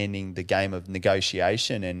understanding the game of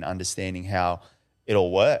negotiation and understanding how it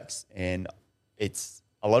all works. And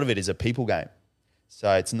a lot of it is a people game.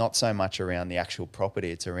 So it's not so much around the actual property.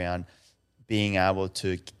 It's around being able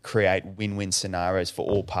to create win-win scenarios for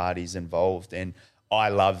all parties involved. And I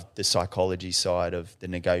love the psychology side of the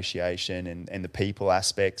negotiation and the people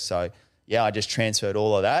aspect. So, yeah, I just transferred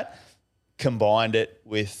all of that, combined it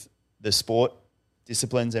with the sport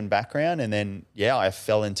disciplines and background. And then, I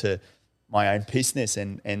fell into my own business.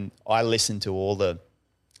 And I listen to all the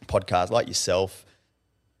podcasts like yourself,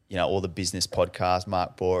 you know, all the business podcasts,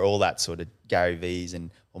 Mark Bohr, all that sort of Gary V's and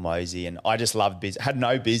Hormozy. And I just loved business. Had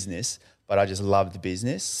no business, but I just loved the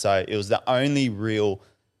business. So it was the only real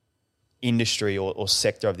industry or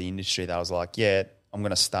sector of the industry that I was like, yeah, I'm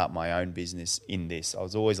going to start my own business in this. I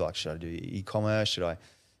was always like, should I do e-commerce? Should I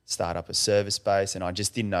start up a service base? And I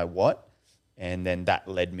just didn't know what. And then that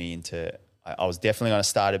led me into, I was definitely going to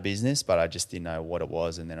start a business, but I just didn't know what it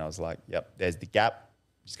was. And then I was like, yep, there's the gap.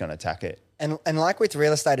 I'm just going to attack it. And like with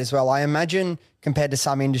real estate as well, I imagine compared to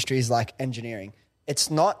some industries like engineering, it's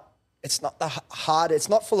not the hard, it's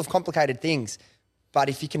not full of complicated things, but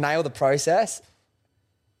if you can nail the process,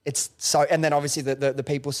 it's so, and then obviously the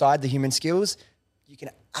people side, the human skills, you can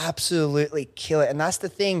absolutely kill it. And that's the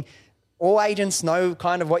thing. All agents know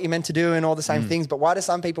kind of what you're meant to do and all the same things, but why do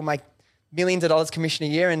some people make millions of dollars commission a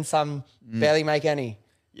year and some barely make any?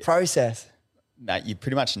 Process. Mate, you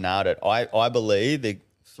pretty much nailed it. I believe the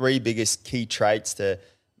 3 biggest key traits to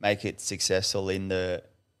make it successful in the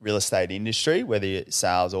real estate industry, whether it's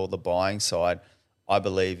sales or the buying side, I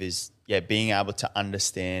believe is, being able to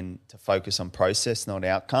understand, to focus on process, not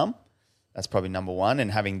outcome. That's probably number 1,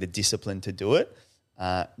 and having the discipline to do it.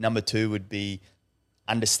 Number 2 would be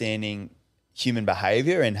understanding human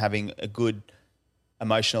behavior and having a good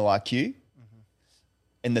emotional IQ.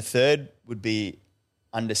 And the third would be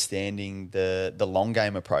understanding the long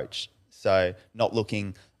game approach. So not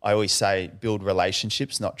looking, I always say, build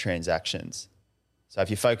relationships, not transactions. So if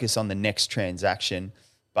you focus on the next transaction,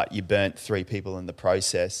 but you burnt 3 people in the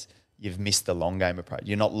process, you've missed the long game approach.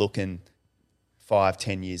 You're not looking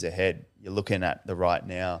 5-10 years ahead. You're looking at the right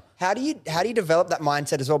now. How do you develop that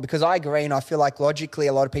mindset as well? Because I agree, and I feel like logically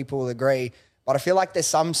a lot of people will agree, but I feel like there's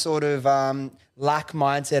some sort of lack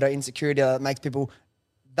mindset or insecurity that makes people,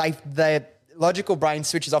 their logical brain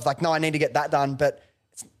switches off like, no, I need to get that done. But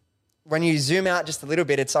when you zoom out just a little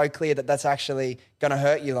bit, it's so clear that that's actually going to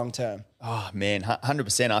hurt you long term. Oh, man,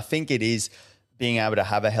 100%. I think it is being able to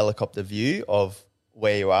have a helicopter view of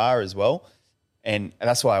where you are as well. And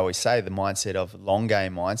that's why I always say the mindset of long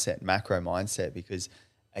game mindset, macro mindset, because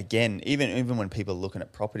again, even when people are looking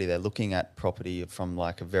at property, they're looking at property from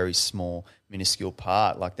like a very small, minuscule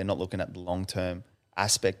part. Like they're not looking at the long-term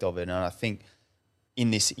aspect of it. And I think in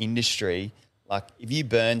this industry, like if you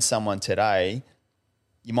burn someone today,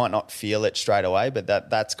 you might not feel it straight away, but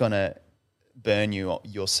that's going to burn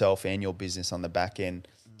yourself and your business on the back end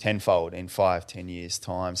tenfold in 5-10 years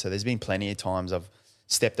time. So there's been plenty of times I've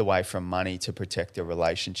stepped away from money to protect a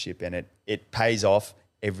relationship, and it pays off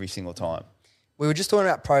every single time. We were just talking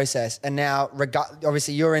about process, and now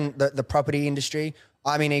obviously you're in the property industry.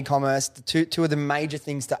 I'm in e-commerce. The two of the major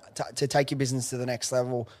things to take your business to the next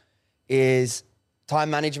level is time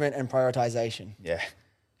management and prioritization. Yeah.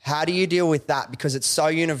 How do you deal with that? Because it's so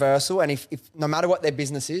universal, and if no matter what their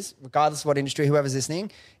business is, regardless of what industry, whoever's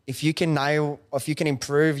listening, if you can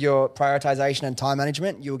improve your prioritization and time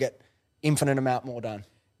management, you'll get infinite amount more done.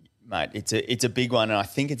 Mate, it's a big one, and I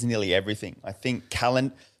think it's nearly everything. I think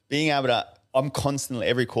being able to, I'm constantly,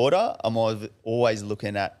 every quarter, I'm always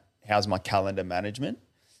looking at how's my calendar management.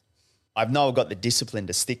 I've got the discipline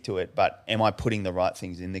to stick to it, but am I putting the right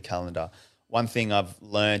things in the calendar? One thing I've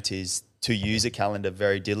learnt is to use a calendar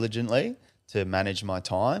very diligently to manage my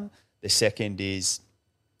time. The second is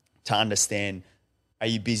to understand, are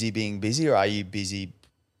you busy being busy, or are you busy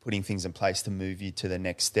putting things in place to move you to the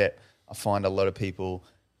next step? I find a lot of people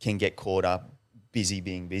can get caught up busy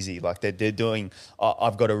being busy. Like they're doing,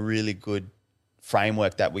 I've got a really good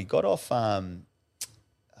framework that we got off,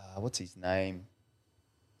 what's his name?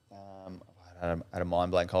 I had a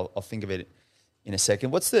mind blank. I'll think of it in a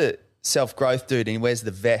second. What's the self-growth dude, and he wears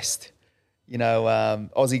the vest? You know,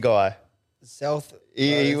 Aussie guy.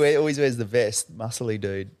 He always wears the vest, muscly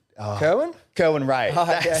dude. Oh. Kerwin Ray. Oh,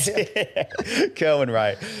 That's it. Kerwin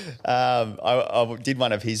Ray. I did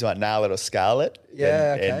one of his, Nail It or Scarlet.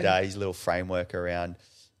 Yeah, and his little framework around,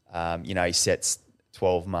 he sets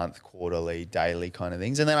 12-month, quarterly, daily kind of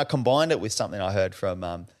things. And then I combined it with something I heard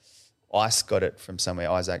from, Ice got it from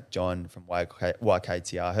somewhere, Isaac John from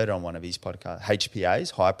YKTR. I heard it on one of his podcasts,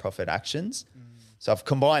 HPAs, High Profit Actions. So I've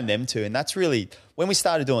combined them two, and that's really, when we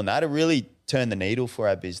started doing that, it really turned the needle for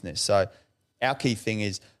our business. So our key thing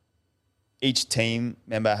is each team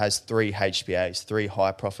member has 3 HPAs, 3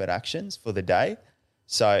 high profit actions for the day.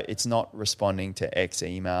 So it's not responding to X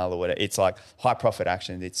email or whatever. It's like high profit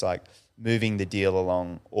action. It's like moving the deal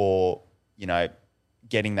along, or,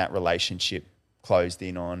 getting that relationship closed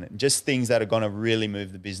in on, just things that are going to really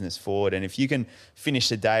move the business forward. And if you can finish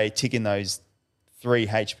the day ticking those 3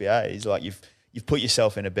 HPAs, like you've put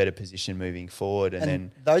yourself in a better position moving forward. And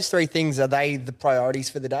then those three things, are they the priorities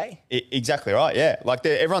for the day? Exactly right, yeah. Like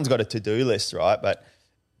everyone's got a to-do list, right? But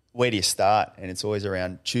where do you start? And it's always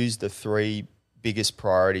around choose the three biggest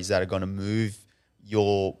priorities that are going to move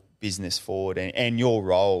your business forward and your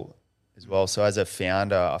role as well. So as a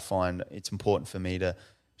founder, I find it's important for me to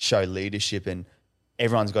show leadership, and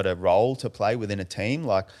everyone's got a role to play within a team.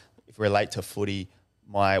 Like if we relate to footy,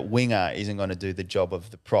 my winger isn't going to do the job of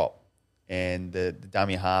the prop, and the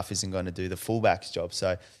dummy half isn't going to do the fullback's job.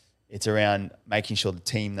 So it's around making sure the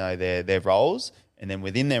team know their roles, and then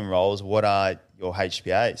within them roles, what are your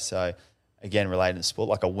HPAs? So again, related to sport,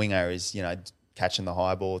 like a winger is, catching the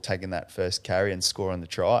high ball, taking that first carry and scoring the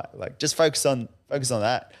try. Like just focus on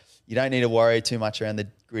that. You don't need to worry too much around the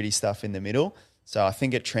gritty stuff in the middle. So I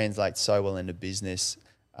think it translates so well into business.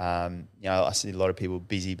 I see a lot of people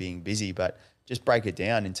busy being busy, but just break it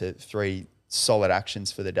down into three solid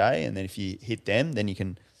actions for the day. And then if you hit them, then you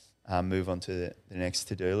can move on to the next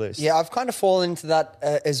to-do list. Yeah, I've kind of fallen into that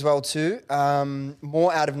as well too.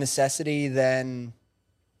 More out of necessity than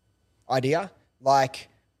idea. Like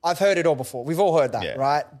I've heard it all before. We've all heard that,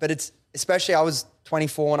 right? But it's especially I was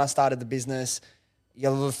 24 when I started the business.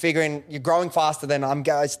 You're growing faster than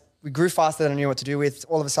we grew faster than I knew what to do with.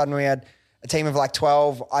 All of a sudden we had a team of like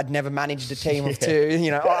 12. I'd never managed a team of two.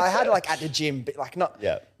 I had like at the gym, but like not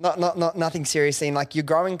nothing seriously. And like you're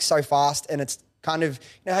growing so fast, and it's kind of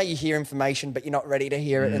how you hear information, but you're not ready to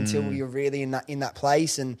hear it until you're really in that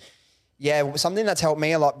place. And yeah, something that's helped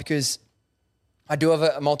me a lot because I do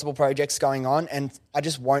have multiple projects going on, and I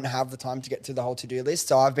just won't have the time to get to the whole to-do list.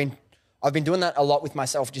 So I've been doing that a lot with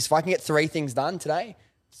myself. Just if I can get 3 things done today,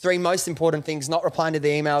 3 most important things, not replying to the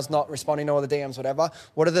emails, not responding to all the DMs, whatever.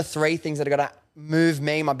 What are the 3 things that are going to move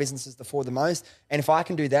me, my businesses forward the most? And if I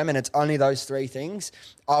can do them and it's only those 3 things,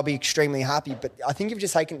 I'll be extremely happy. But I think you've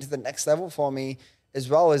just taken it to the next level for me as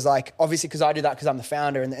well, as like, obviously because I do that because I'm the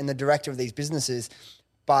founder and the director of these businesses.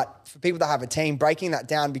 But for people that have a team, breaking that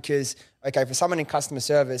down because, okay, for someone in customer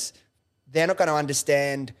service, they're not going to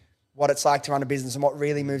understand what it's like to run a business and what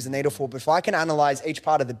really moves the needle for. But if I can analyze each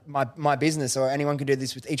part of my business, or anyone can do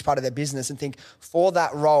this with each part of their business, and think for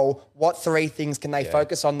that role, what 3 things can they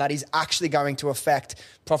focus on that is actually going to affect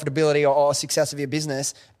profitability or success of your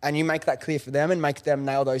business, and you make that clear for them and make them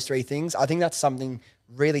nail those 3 things, I think that's something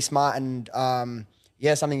really smart and,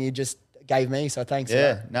 something you just gave me. So thanks.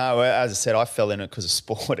 Yeah. No, as I said, I fell in it because of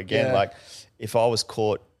sport again. Yeah. Like if I was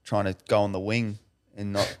caught trying to go on the wing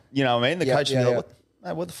and not, you know what I mean? The coach would be like,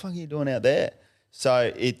 mate, what the fuck are you doing out there?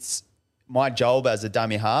 So it's my job as a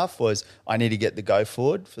dummy half was I need to get the go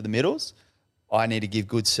forward for the middles. I need to give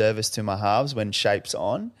good service to my halves when shape's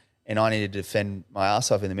on, and I need to defend my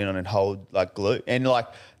ass off in the middle and hold like glue. And like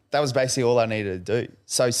that was basically all I needed to do.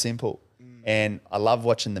 So simple. And I love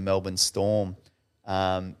watching the Melbourne Storm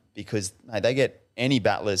because they get any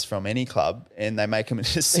battlers from any club and they make them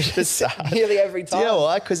into superstars. Nearly every time. Do you know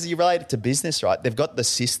why? Because you relate it to business, right? They've got the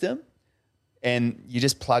system. And you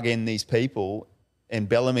just plug in these people. And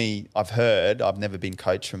Bellamy, I've never been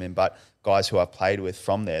coached from him, but guys who I've played with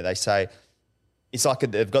from there, they say it's like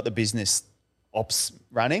they've got the business ops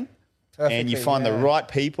running. Perfectly, and you find the right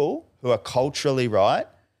people who are culturally right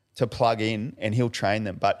to plug in, and he'll train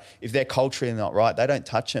them. But if they're culturally not right, they don't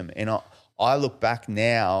touch them. And I look back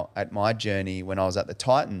now at my journey when I was at the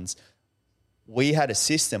Titans, we had a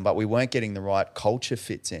system, but we weren't getting the right culture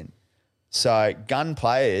fits in. So gun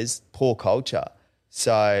players, poor culture.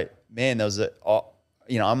 So, man, there was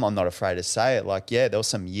I'm not afraid to say it. Like, there was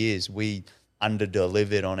some years we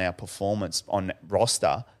under-delivered on our performance on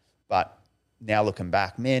roster, but now looking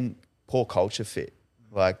back, man, poor culture fit,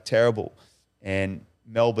 like terrible. And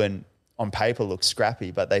Melbourne on paper looks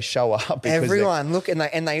scrappy, but they show up. Everyone look, and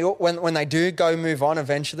they when they do go move on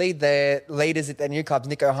eventually, their leaders at their new clubs,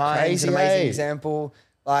 Nico Hines, an amazing example.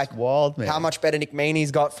 Like wild, man. How much better Nick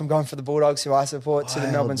Meaney's got from going for the Bulldogs, who I support, to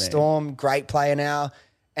the Melbourne Storm. Great player now.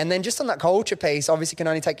 And then just on that culture piece, obviously can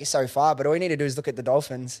only take you so far, but all you need to do is look at the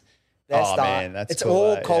Dolphins. Their start. Man, it's cool,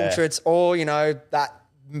 all culture. Yeah. It's all,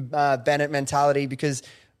 that Bennett mentality, because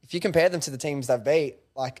if you compare them to the teams they've beat,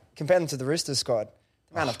 like compare them to the Roosters squad,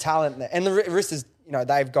 the amount of talent there. And the Roosters,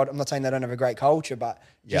 they've got, I'm not saying they don't have a great culture, but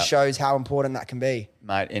it just shows how important that can be.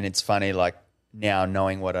 Mate, and it's funny, like, now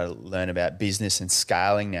knowing what I learn about business and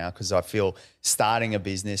scaling now, because I feel starting a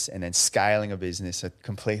business and then scaling a business are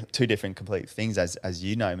two different complete things, as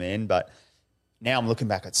you know, man. But now I'm looking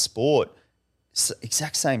back at sport,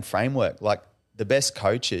 exact same framework. Like the best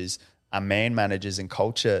coaches are man managers and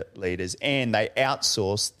culture leaders, and they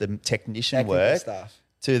outsource the technical work stuff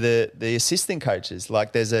to the assistant coaches.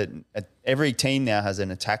 Like there's every team now has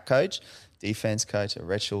an attack coach, defense coach, a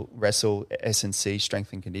wrestle, S&C,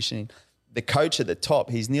 strength and conditioning. The coach at the top,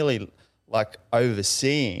 he's nearly like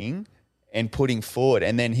overseeing and putting forward,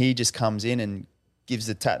 and then he just comes in and gives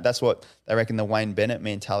the tap. That's what they reckon the Wayne Bennett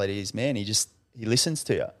mentality is, man. He listens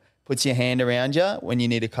to you, puts your hand around you when you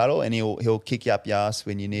need a cuddle, and he'll kick you up your ass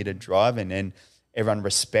when you need a drive, and then everyone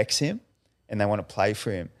respects him and they want to play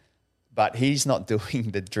for him. But he's not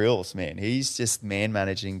doing the drills, man. He's just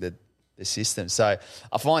managing the system. So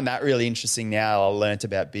I find that really interesting now. I learnt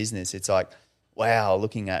about business. It's like, wow,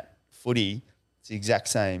 looking at footy, it's the exact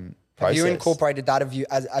same process. Have you incorporated that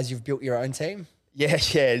as you've built your own team? Yeah.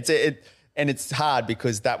 And it's hard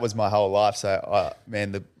because that was my whole life. So,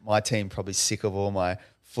 my team probably sick of all my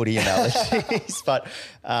footy analogies. But,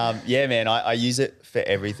 man, I use it for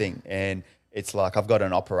everything. And it's like I've got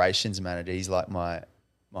an operations manager. He's like my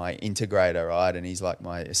integrator, right? And he's like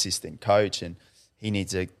my assistant coach, and he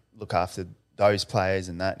needs to look after those players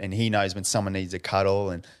and that. And he knows when someone needs a cuddle,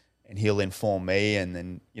 and he'll inform me and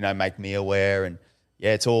then, make me aware. And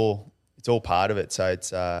yeah, it's all part of it. So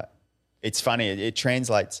it's funny. It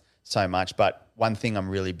translates so much. But one thing I'm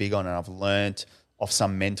really big on, and I've learned off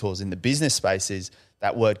some mentors in the business space, is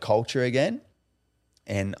that word culture again.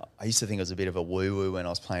 And I used to think it was a bit of a woo-woo when I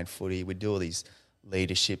was playing footy. We'd do all these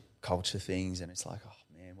leadership culture things, and it's like,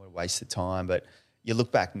 oh man, what a waste of time. But you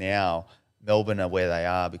look back now, Melbourne are where they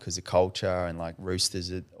are because of culture, and like Roosters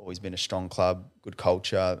have always been a strong club, good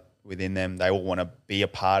culture within them. They all want to be a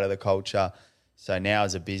part of the culture. So now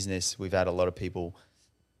as a business, we've had a lot of people.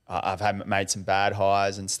 I've made some bad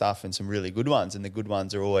hires and stuff, and some really good ones, and the good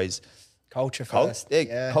ones are always culture first.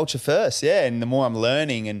 Culture first, yeah. And the more I'm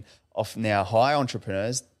learning, and off now high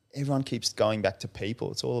entrepreneurs, everyone keeps going back to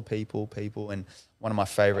people. It's all the people. And one of my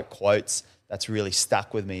favorite quotes that's really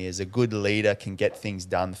stuck with me is, a good leader can get things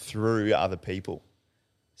done through other people.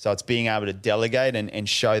 So it's being able to delegate and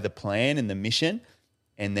show the plan and the mission,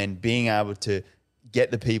 and then being able to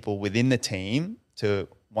get the people within the team to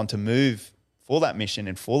want to move for that mission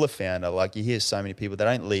and for the founder. Like, you hear so many people, they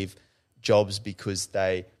don't leave jobs because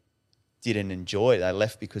they didn't enjoy it. They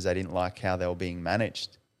left because they didn't like how they were being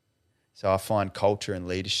managed. So I find culture and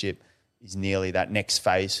leadership is nearly that next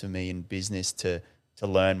phase for me in business to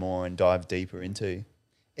learn more and dive deeper into.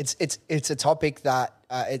 It's a topic that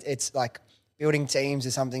it's like building teams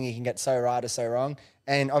is something you can get so right or so wrong.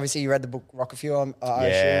 And obviously you read the book Rocket Fuel.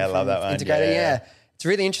 I love that one. Integrator. Yeah. It's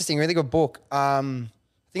really interesting, really good book. I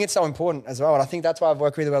think it's so important as well. And I think that's why I've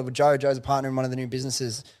worked really well with Joe. Joe's a partner in one of the new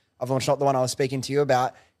businesses I've launched, not the one I was speaking to you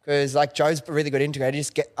about. Because like Joe's a really good integrator, he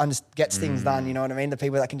just gets things done, you know what I mean? The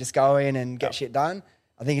people that can just go in and get shit done.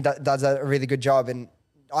 I think he does a really good job. And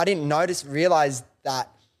I didn't realize that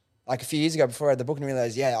like a few years ago before I read the book, and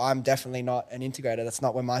realized, I'm definitely not an integrator. That's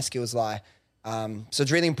not where my skills lie. So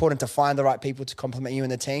it's really important to find the right people to complement you in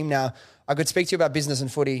the team. Now, I could speak to you about business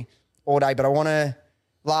and footy all day, but I want to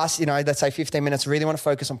last, let's say 15 minutes, really want to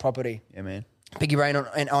focus on property. Yeah, man. Pick your brain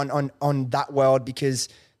on that world, because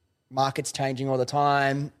market's changing all the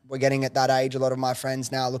time. We're getting at that age. A lot of my friends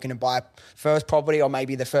now are looking to buy first property, or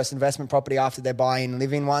maybe their first investment property after they buy and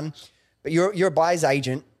live in one. But you're a buyer's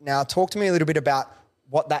agent. Now, talk to me a little bit about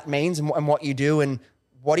what that means and what you do, and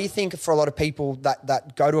what do you think for a lot of people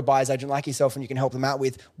that go to a buyer's agent like yourself and you can help them out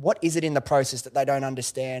with, what is it in the process that they don't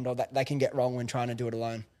understand or that they can get wrong when trying to do it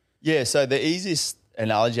alone? Yeah, so the easiest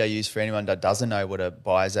analogy I use for anyone that doesn't know what a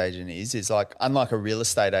buyer's agent is like, unlike a real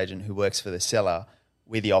estate agent who works for the seller,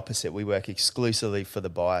 we're the opposite. We work exclusively for the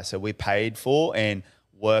buyer. So we're paid for and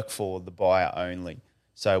work for the buyer only.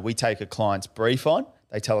 So we take a client's brief on,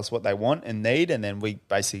 they tell us what they want and need, and then we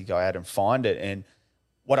basically go out and find it. And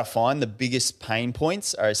what I find the biggest pain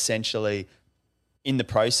points are essentially in the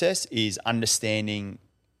process is understanding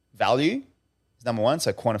value is number one,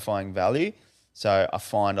 so quantifying value. So I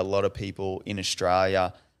find a lot of people in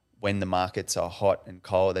Australia, when the markets are hot and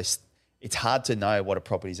cold, it's hard to know what a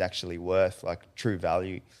property is actually worth, like true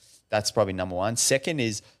value. That's probably number one. Second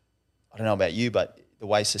is, I don't know about you, but the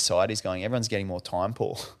way society's going, everyone's getting more time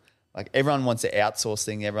poor. Like everyone wants to outsource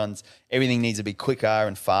things. Everything needs to be quicker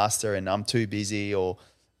and faster, and I'm too busy.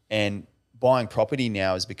 And buying property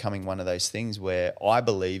now is becoming one of those things where I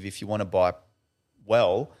believe if you want to buy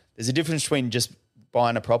well, there's a difference between just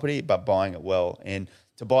buying a property but buying it well. And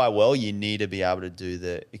to buy well, you need to be able to do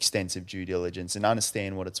the extensive due diligence and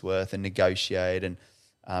understand what it's worth and negotiate. And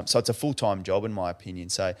so it's a full-time job in my opinion.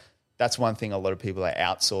 So that's one thing a lot of people are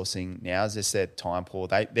outsourcing now is just their time poor.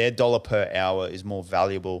 Their dollar per hour is more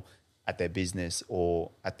valuable at their business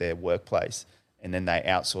or at their workplace. And then they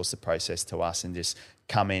outsource the process to us and just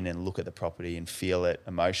come in and look at the property and feel it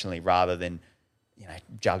emotionally rather than,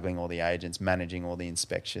 juggling all the agents, managing all the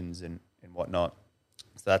inspections and whatnot.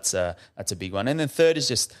 So that's a big one. And then third is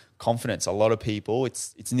just confidence. A lot of people,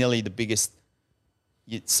 it's nearly the biggest.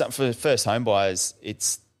 For first home buyers,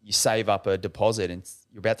 it's you save up a deposit and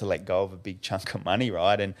you're about to let go of a big chunk of money,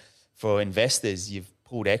 right? And for investors, you've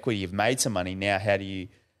pulled equity, you've made some money. Now, how do you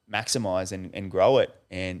maximize and grow it?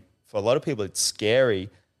 And for a lot of people, it's scary.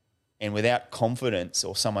 And without confidence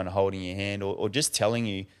or someone holding your hand or just telling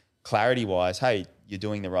you clarity-wise, hey, you're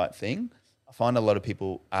doing the right thing, I find a lot of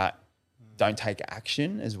people don't take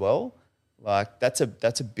action as well. Like that's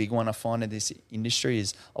a big one I find in this industry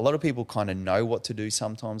is a lot of people kind of know what to do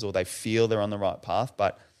sometimes or they feel they're on the right path,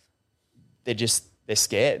 but they're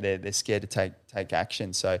scared. They're scared to take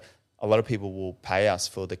action. So a lot of people will pay us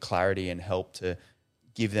for the clarity and help to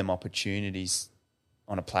give them opportunities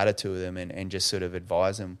on a platter to them and just sort of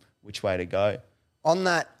advise them which way to go. On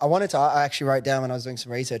that, I actually wrote down when I was doing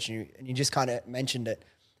some research and you just kind of mentioned it.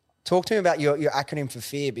 Talk to me about your acronym for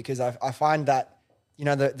FEAR because I find that, you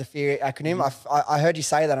know, the FEAR acronym, I heard you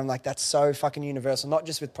say that. I'm like, that's so fucking universal, not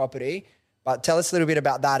just with property, but tell us a little bit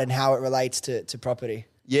about that and how it relates to property.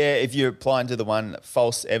 Yeah, if you're applying to the one,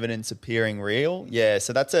 false evidence appearing real. Yeah,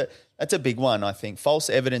 so that's a big one, I think. False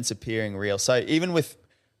evidence appearing real. So even with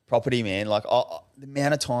property, man, like the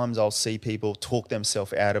amount of times I'll see people talk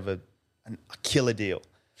themselves out of a killer deal.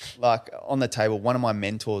 Like on the table, one of my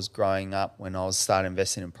mentors growing up when I was starting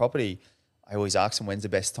investing in property, I always asked him, when's the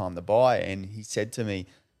best time to buy? And he said to me,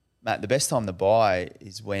 Matt, the best time to buy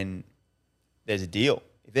is when there's a deal.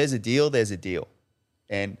 If there's a deal, there's a deal.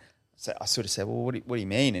 And so I sort of said, well, what do you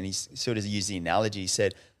mean? And he sort of used the analogy. He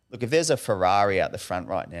said, look, if there's a Ferrari out the front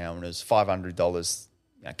right now and it's $500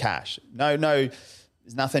 cash, no,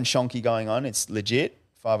 there's nothing shonky going on. It's legit,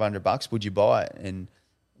 $500. Would you buy it? And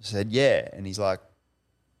I said, yeah. And he's like,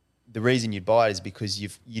 the reason you'd buy it is because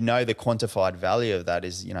you know the quantified value of that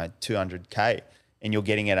is, $200K and you're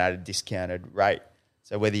getting it at a discounted rate.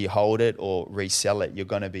 So whether you hold it or resell it, you're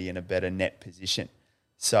going to be in a better net position.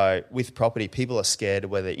 So with property, people are scared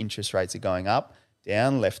of whether interest rates are going up,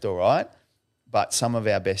 down, left or right. But some of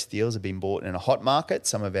our best deals have been bought in a hot market.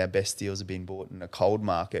 Some of our best deals have been bought in a cold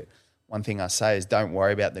market. One thing I say is don't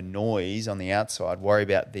worry about the noise on the outside. Worry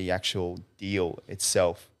about the actual deal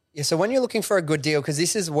itself. Yeah, so when you're looking for a good deal, because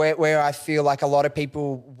this is where I feel like a lot of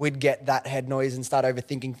people would get that head noise and start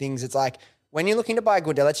overthinking things. It's like when you're looking to buy a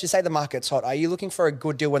good deal, let's just say the market's hot. Are you looking for a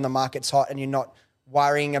good deal when the market's hot and you're not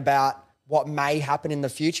worrying about what may happen in the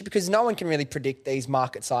future? Because no one can really predict these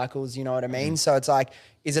market cycles, you know what I mean? So it's like,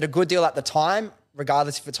 is it a good deal at the time,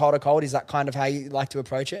 regardless if it's hot or cold? Is that kind of how you like to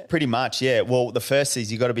approach it? Pretty much, yeah. Well, the first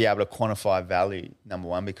is you got to be able to quantify value, number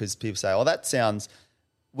one, because people say, oh,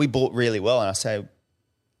 we bought really well. And I say,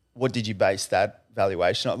 what did you base that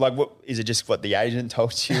valuation on? Like, what is it? Just what the agent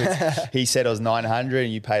told you? He said it was 900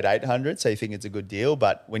 and you paid 800, so you think it's a good deal.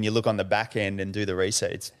 But when you look on the back end and do the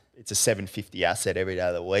research, it's a 750 asset every day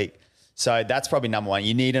of the week. So that's probably number one.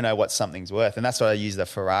 You need to know what something's worth, and that's why I use the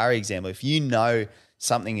Ferrari example. If you know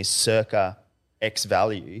something is circa X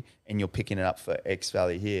value and you're picking it up for X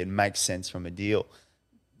value here, it makes sense from a deal.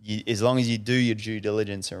 As long as you do your due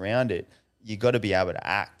diligence around it, you got to be able to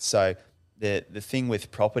act. So the thing with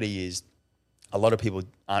property is a lot of people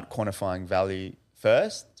aren't quantifying value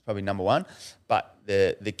first. It's probably number one. But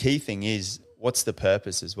the key thing is what's the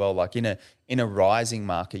purpose as well. Like in a rising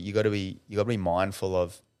market, you got to be mindful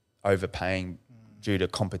of overpaying due to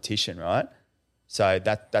competition, right? So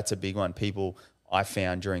that's a big one. People I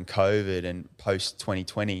found during COVID and post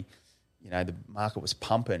 2020, the market was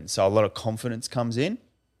pumping. So a lot of confidence comes in.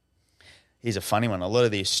 Here's a funny one. A lot of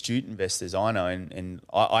the astute investors I know, and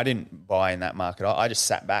I didn't buy in that market. I just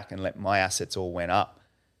sat back and let my assets all went up.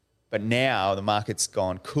 But now the market's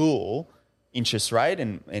gone cool, interest rate,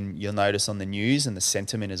 and you'll notice on the news and the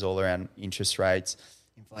sentiment is all around interest rates,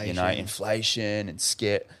 inflation and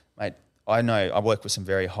scare. Mate, I know I work with some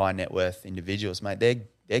very high net worth individuals, mate.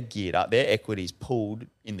 They're geared up. Their equity's pulled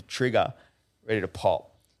in the trigger, ready to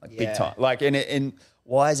pop, big time. And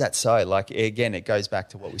why is that so? Like, again, it goes back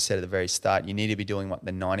to what we said at the very start. You need to be doing what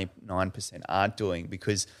the 99% aren't doing,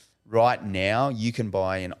 because right now you can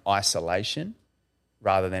buy in isolation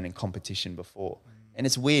rather than in competition before. And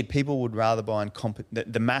it's weird. People would rather buy in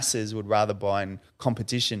the masses would rather buy in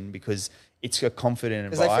competition because it's a confident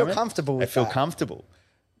environment. Because they feel comfortable with They feel comfortable.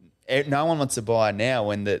 No one wants to buy now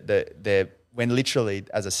when when literally,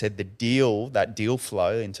 as I said, that deal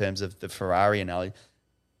flow in terms of the Ferrari analogy,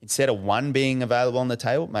 instead of one being available on the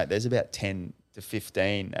table, mate, there's about 10 to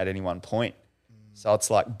 15 at any one point. So it's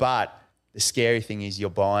like, but the scary thing is you're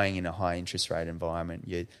buying in a high interest rate environment.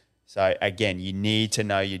 So again, you need to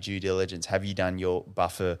know your due diligence. Have you done your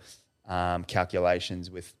buffer calculations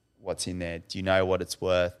with what's in there? Do you know what it's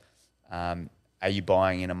worth? are you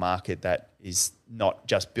buying in a market that is not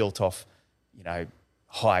just built off,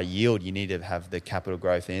 high yield? You need to have the capital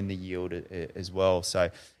growth and the yield as well. So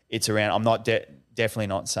it's around. I'm not definitely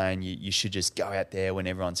not saying you should just go out there when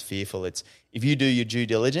everyone's fearful. It's if you do your due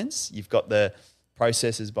diligence, you've got the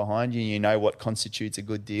processes behind you, you know what constitutes a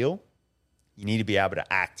good deal. You need to be able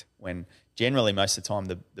to act when generally most of the time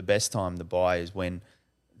the best time to buy is when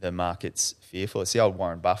the market's fearful. It's the old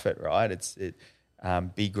Warren Buffett, right?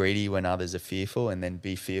 Be greedy when others are fearful, and then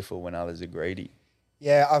be fearful when others are greedy.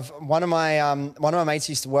 Yeah, one of my mates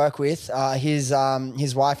used to work with his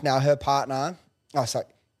wife now, her partner. Oh, sorry,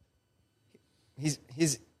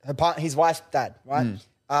 his wife's dad, right?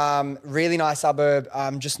 Really nice suburb,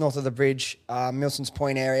 just north of the bridge, Milson's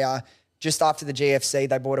Point area. Just after the GFC,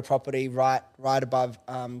 they bought a property right above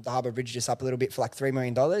the Harbour Bridge, just up a little bit for like $3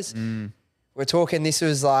 million. We're talking, this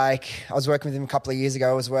was like, I was working with him a couple of years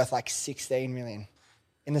ago. It was worth like 16 million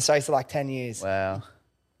in the space of like 10 years. Wow.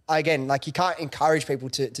 Again, like you can't encourage people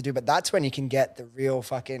to do, but that's when you can get the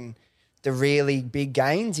really big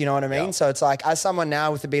gains. You know what I mean? Yeah. So it's like, as someone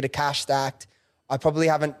now with a bit of cash stacked, I probably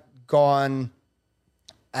haven't gone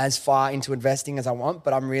as far into investing as I want,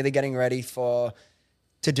 but I'm really getting ready to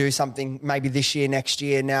do something maybe this year, next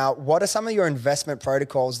year. Now, what are some of your investment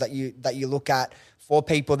protocols that you look at for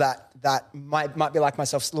people that might be like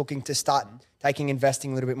myself, looking to start taking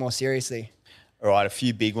investing a little bit more seriously? All right, a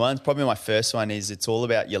few big ones. Probably my first one is it's all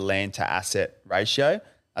about your land to asset ratio.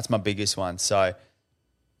 That's my biggest one. So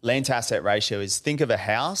land to asset ratio is, think of a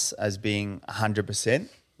house as being 100%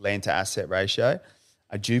 land to asset ratio.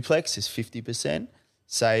 A duplex is 50%.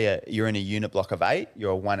 Say you're in a unit block of 8,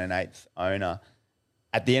 you're a 1 1/8 owner.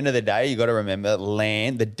 At the end of the day, you got to remember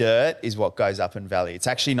land, the dirt is what goes up in value. It's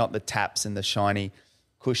actually not the taps and the shiny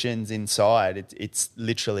cushions inside. It's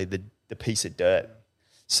literally the piece of dirt.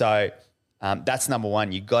 So that's number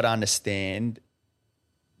one. You got to understand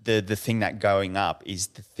the thing that going up is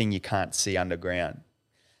the thing you can't see underground,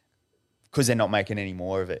 because they're not making any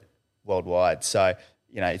more of it worldwide. So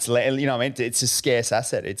it's it's a scarce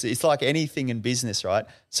asset. It's like anything in business, right?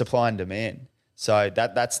 Supply and demand. So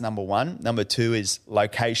that's number one. Number two is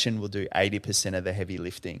location will do 80% of the heavy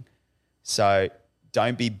lifting. So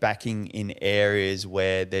don't be backing in areas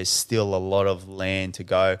where there's still a lot of land to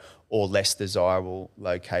go or less desirable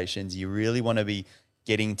locations. You really want to be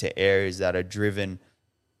getting to areas that are driven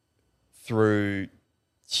through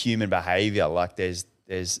human behavior. Like there's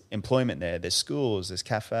employment there, there's schools, there's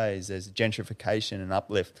cafes, there's gentrification and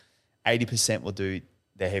uplift. 80% will do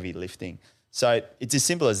the heavy lifting. So it's as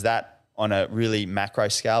simple as that. On a really macro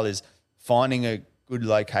scale, is finding a good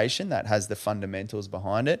location that has the fundamentals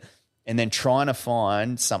behind it, and then trying to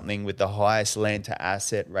find something with the highest land to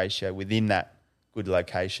asset ratio within that good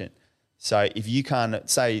location. So if you can't,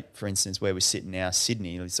 say for instance where we're sitting now,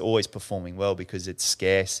 Sydney, it's always performing well because it's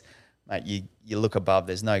scarce. Mate, you look above,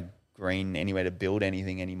 there's no green anywhere to build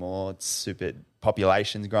anything anymore. It's super,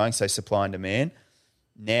 population's growing, so supply and demand.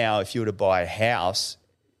 Now if you were to buy a house,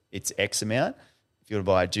 it's X amount. If you were to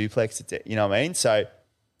buy a duplex, it's, you know what I mean? So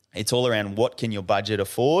it's all around what can your budget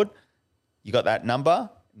afford. You got that number.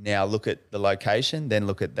 Now look at the location, then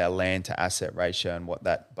look at that land to asset ratio and what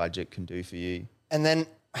that budget can do for you. And then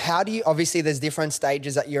how do you, obviously there's different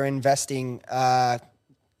stages that you're investing,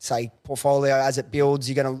 say portfolio as it builds,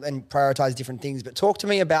 you're going to prioritize different things. But talk to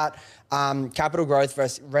me about capital growth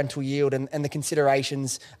versus rental yield and the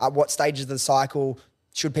considerations at what stages of the cycle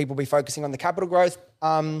should people be focusing on the capital growth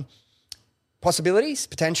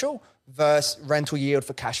potential versus rental yield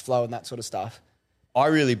for cash flow and that sort of stuff? I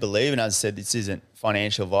really believe, and as I said, this isn't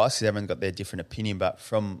financial advice because everyone's got their different opinion, but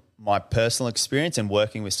from my personal experience and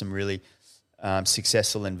working with some really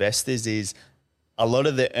successful investors, is a lot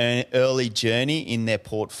of the early journey in their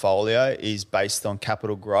portfolio is based on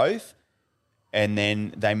capital growth, and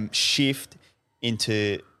then they shift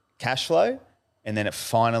into cash flow, and then it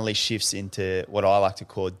finally shifts into what I like to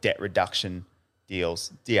call debt reduction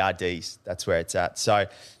deals, DRDs. That's where it's at. So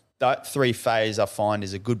that 3 phase I find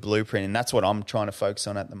is a good blueprint, and that's what I'm trying to focus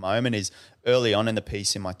on at the moment. Is early on in the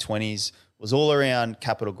piece in my 20s was all around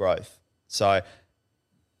capital growth. So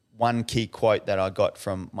one key quote that I got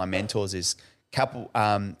from my mentors is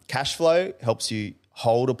cash flow helps you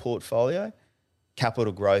hold a portfolio.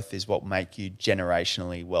 Capital growth is what make you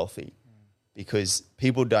generationally wealthy, because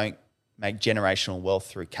people don't make generational wealth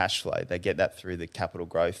through cash flow. They get that through the capital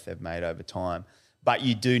growth they've made over time. But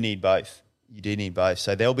you do need both. You do need both.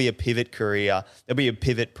 So there'll be a pivot career, there'll be a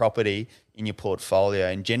pivot property in your portfolio,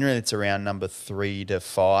 and generally it's around number 3 to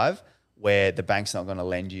 5 where the bank's not going to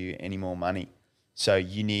lend you any more money. So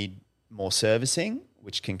you need more servicing,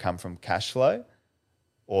 which can come from cash flow,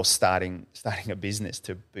 or starting a business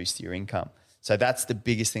to boost your income. So that's the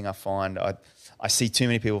biggest thing I find. I see too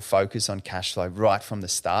many people focus on cash flow right from the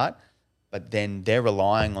start, but then they're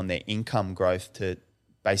relying on their income growth to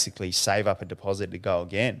basically save up a deposit to go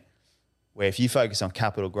again. Where if you focus on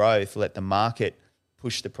capital growth, let the market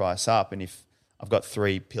push the price up. And if I've got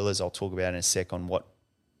 3 pillars I'll talk about in a sec on what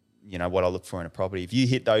I look for in a property. If you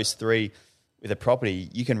hit those 3 with a property,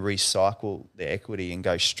 you can recycle the equity and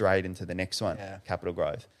go straight into the next one, capital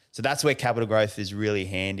growth. So that's where capital growth is really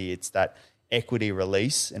handy. It's that equity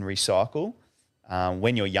release and recycle.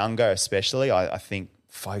 When you're younger especially, I think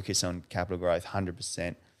focus on capital growth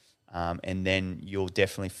 100%. And then you'll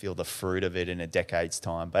definitely feel the fruit of it in a decade's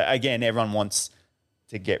time. But again, everyone wants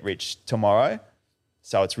to get rich tomorrow.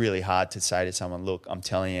 So it's really hard to say to someone, look, I'm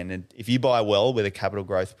telling you, and if you buy well with a capital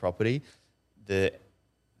growth property, the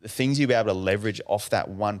things you'll be able to leverage off that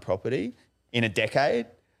one property in a decade,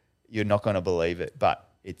 you're not going to believe it. But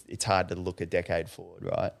it's hard to look a decade forward,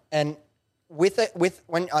 right? And with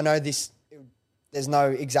when I know this, there's no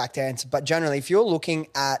exact answer, but generally, if you're looking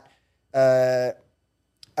at a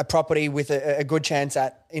property with a good chance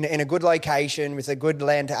in a good location, with a good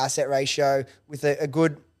land to asset ratio, with a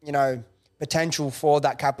good potential for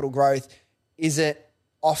that capital growth, is it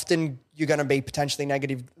often you're going to be potentially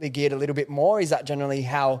negatively geared a little bit more? Is that generally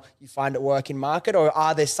how you find it work in market, or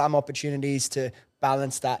are there some opportunities to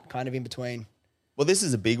balance that kind of in between? Well, this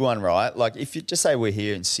is a big one, right? Like if you just say we're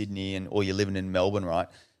here in Sydney or you're living in Melbourne, right?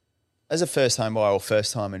 As a first home buyer or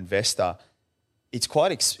first time investor, it's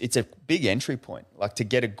a big entry point. Like to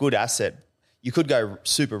get a good asset, you could go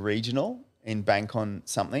super regional and bank on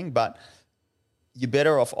something, but you're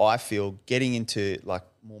better off, I feel, getting into like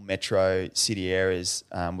more metro city areas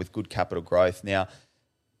with good capital growth. Now,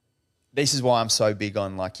 this is why I'm so big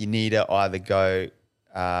on like you need to either go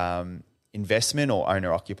investment or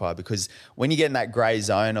owner occupier, because when you get in that grey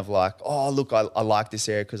zone of like, oh, look, I like this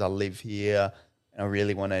area because I live here and I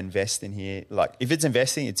really want to invest in here. Like if it's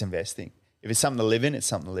investing, it's investing. If it's something to live in, it's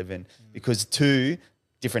something to live in, because 2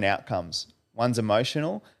 different outcomes. One's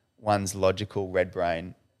emotional, one's logical, red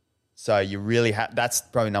brain. So you really that's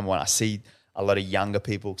probably number one. I see a lot of younger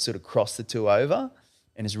people sort of cross the 2 over,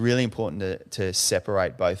 and it's really important to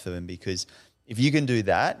separate both of them, because if you can do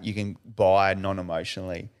that, you can buy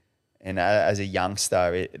non-emotionally. And as a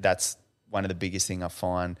youngster, that's one of the biggest things I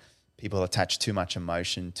find. People attach too much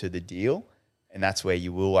emotion to the deal, and that's where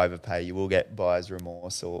you will overpay. You will get buyer's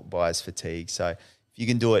remorse or buyer's fatigue. So if you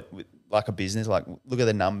can do it like a business, like look at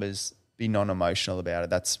the numbers, be non-emotional about it,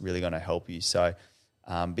 that's really going to help you. So,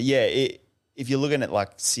 but yeah, if you're looking at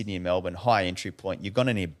like Sydney and Melbourne, high entry point, you're going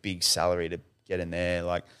to need a big salary to get in there.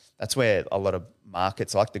 Like that's where a lot of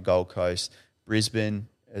markets like the Gold Coast, Brisbane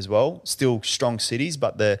as well, still strong cities,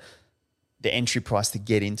 but the entry price to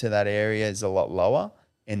get into that area is a lot lower,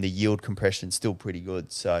 and the yield compression is still pretty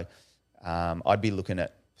good. So I'd be looking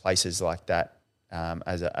at places like that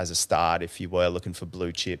as a start if you were looking for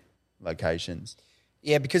blue chip locations.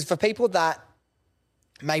 Yeah, because for people that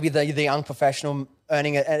maybe the young professional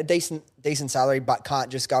earning a decent salary but can't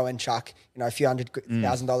just go and chuck a few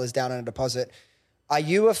 $100,000 down on a deposit, are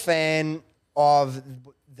you a fan of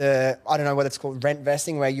I don't know what it's called, rent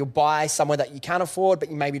vesting, where you'll buy somewhere that you can afford but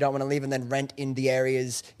you maybe don't want to live and then rent in the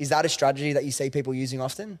areas? Is that a strategy that you see people using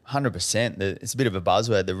often? 100%. It's a bit of a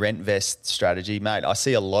buzzword, the rent vest strategy, mate. I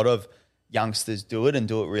see a lot of youngsters do it and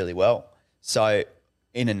do it really well. So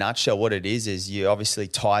in a nutshell, what it is you're obviously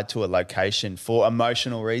tied to a location for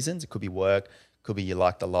emotional reasons. It could be work, could be you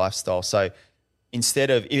like the lifestyle. So instead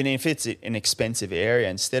of, even if it's an expensive area,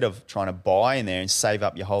 instead of trying to buy in there and save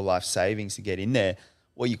up your whole life savings to get in there,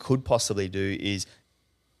 what you could possibly do is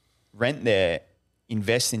rent there,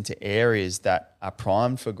 invest into areas that are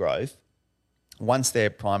primed for growth. Once they're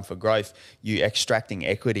primed for growth, you're extracting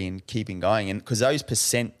equity and keeping going. And because those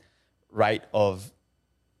percent rate of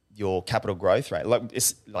your capital growth rate,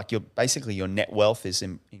 it's like your net wealth is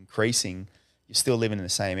increasing, you're still living in the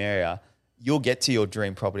same area, you'll get to your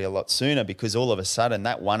dream property a lot sooner, because all of a sudden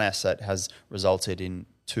that one asset has resulted in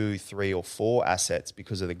 2, 3 or 4 assets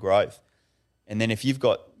because of the growth. And then if you've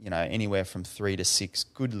got, anywhere from 3 to 6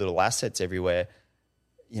 good little assets everywhere,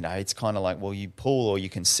 it's kind of like, well, you pull or you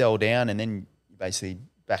can sell down and then you're basically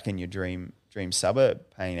back in your dream suburb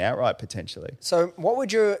paying outright potentially. So what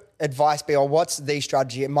would your advice be, or what's the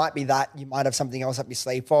strategy? It might be that you might have something else up your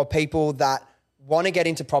sleeve for people that want to get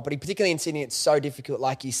into property, particularly in Sydney. It's so difficult,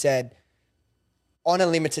 like you said, on a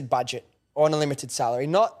limited budget, on a limited salary,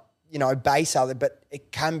 not base salary, but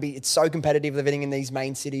it's so competitive living in these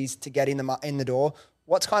main cities to get in the door.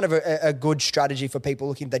 What's kind of a good strategy for people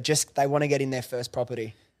looking they want to get in their first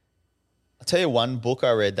property? I'll tell you one book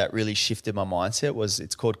I read that really shifted my mindset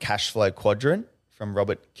it's called Cash Flow Quadrant from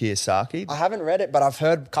Robert Kiyosaki. I haven't read it, but I've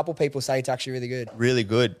heard a couple people say it's actually really good. Really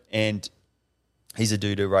good. And he's a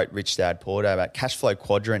dude who wrote Rich Dad Poor Dad. About cash flow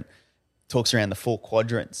quadrant, talks around the 4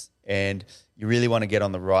 quadrants, and you really want to get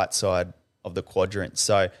on the right side of the quadrant.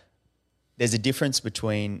 So there's a difference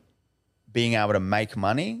between being able to make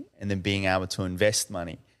money and then being able to invest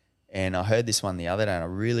money. And I heard this one the other day and I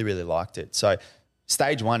really, really liked it. So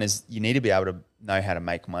stage 1 is you need to be able to know how to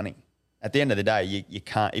make money. At the end of the day, you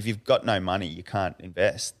can't, if you've got no money, you can't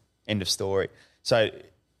invest. End of story. So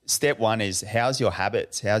step 1 is, how's your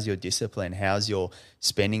habits? How's your discipline? How's your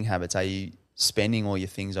spending habits? Are you spending all your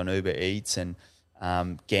things on Uber Eats and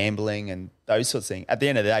gambling and those sorts of things? At the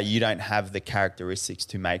end of the day, you don't have the characteristics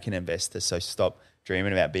to make an investor. So stop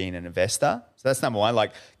dreaming about being an investor. So that's number 1.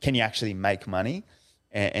 Like, can you actually make money?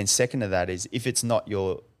 And second to that is, if it's not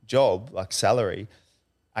your job, like salary,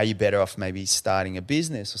 are you better off maybe starting a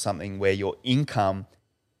business or something where your income,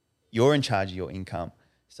 you're in charge of your income?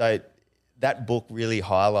 So that book really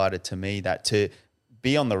highlighted to me that to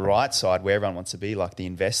be on the right side where everyone wants to be, like the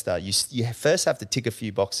investor, you first have to tick a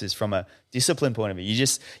few boxes from a discipline point of view.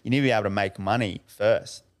 You need to be able to make money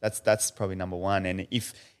first. That's probably number 1. And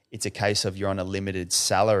if it's a case of you're on a limited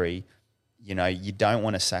salary, you know, you don't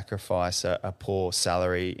want to sacrifice a poor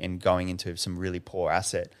salary and going into some really poor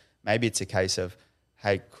asset. Maybe it's a case of,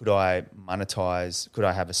 hey, could I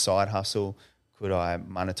have a side hustle? Could I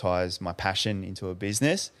monetize my passion into a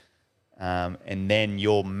business? And then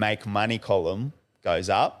your make money column goes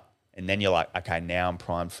up, and then you're like, okay, now I'm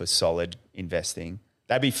primed for solid investing.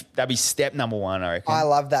 That'd be step number 1, I reckon. I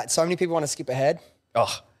love that. So many people want to skip ahead.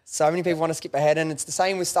 So many people want to skip ahead, and it's the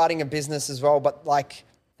same with starting a business as well, but like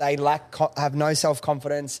they have no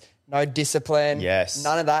self-confidence, no discipline,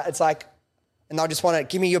 none of that. It's like, and they'll just want to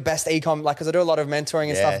give me your best e-com, like, because I do a lot of mentoring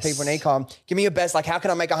and stuff for people in e-com. Give me your best, like, how can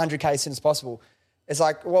I make 100K as soon as possible? It's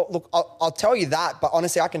like, well, look, I'll tell you that, but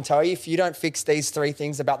honestly, I can tell you, if you don't fix these 3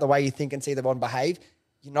 things about the way you think and see the world and behave,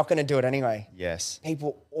 you're not going to do it anyway. Yes.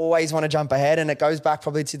 People always want to jump ahead, and it goes back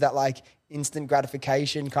probably to that like instant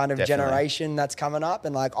gratification kind of generation that's coming up,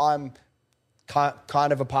 and like I'm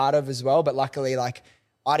kind of a part of as well. But luckily, like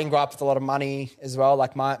I didn't grow up with a lot of money as well.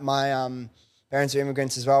 Like my parents are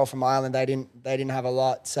immigrants as well from Ireland. They didn't have a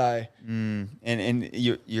lot. So and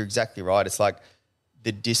you're exactly right. It's like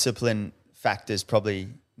the discipline factor is probably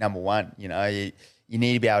number 1. You know, you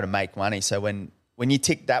need to be able to make money. So when you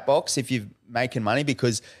tick that box, if you're making money,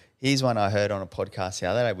 because here's one I heard on a podcast the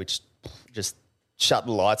other day, which just shut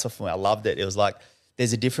the lights off for me. I loved it. It was like,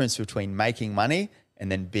 there's a difference between making money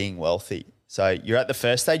and then being wealthy. So you're at the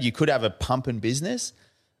first stage, you could have a pumping business,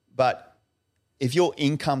 but if your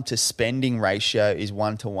income to spending ratio is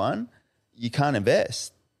 1-to-1, you can't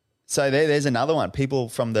invest. So there's another one. People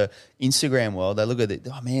from the Instagram world, they look at it,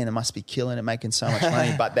 oh man, they must be killing it, making so much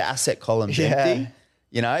money, but the asset column's empty.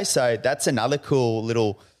 You know, so that's another cool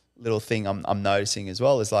little thing I'm noticing as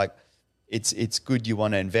well. Is like, it's good you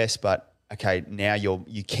want to invest, but okay, now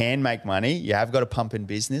you can make money. You have got a pumping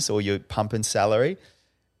business or you're pumping salary.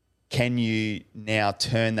 Can you now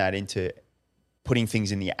turn that into putting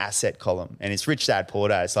things in the asset column? And it's Rich Dad Poor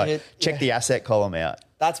Dad. It's like, check the asset column out.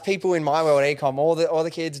 That's people in my world, e-com, all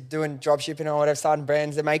the kids doing drop shipping or whatever, starting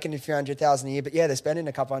brands, they're making a few $100,000 a year, but they're spending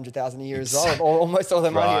a couple $100,000 a year as well, almost all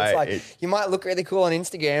their money. Right. It's like, you might look really cool on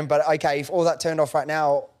Instagram, but okay, if all that turned off right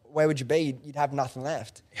now, where would you be? You'd have nothing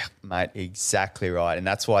left. Yeah, mate, exactly right. And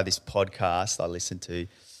that's why this podcast I listened to,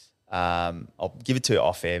 I'll give it to you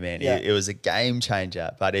off air, man. Yeah. It was a game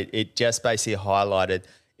changer, but it just basically highlighted,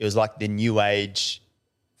 it was like the new age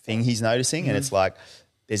thing he's noticing. And it's like,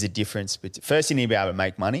 there's a difference. First, you need to be able to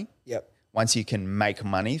make money. Yep. Once you can make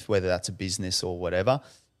money, whether that's a business or whatever,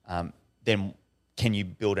 then can you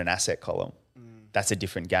build an asset column? That's a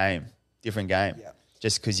different game. Yep.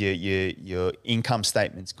 Just because your income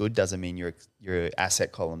statement's good doesn't mean your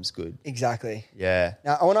asset column's good. Exactly. Yeah.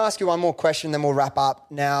 Now, I want to ask you one more question, then we'll wrap up.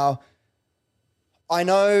 Now, I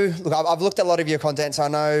know, look, I've looked at a lot of your content, so I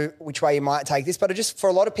know which way you might take this, but just for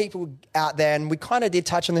a lot of people out there, and we kind of did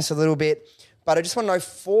touch on this a little bit, but I just want to know,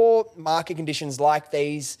 for market conditions like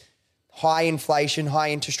these, high inflation,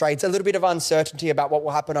 high interest rates, a little bit of uncertainty about what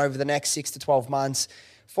will happen over the next 6 to 12 months,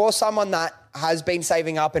 for someone that has been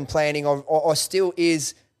saving up and planning or still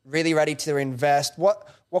is really ready to invest, what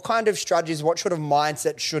kind of strategies, what sort of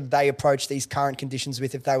mindset should they approach these current conditions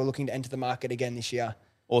with if they were looking to enter the market again this year?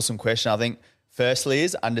 Awesome question. I think firstly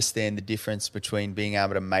is understand the difference between being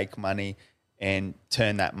able to make money and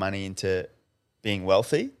turn that money into being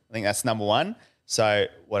wealthy. I think that's number 1. So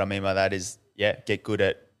what I mean by that is, get good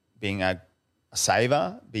at being a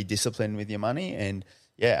saver, be disciplined with your money. And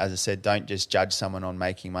as I said, don't just judge someone on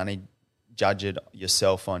making money, judge it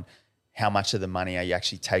yourself on, how much of the money are you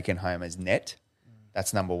actually taking home as net?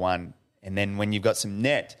 That's number one. And then when you've got some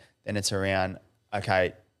net, then it's around,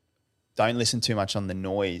 okay, don't listen too much on the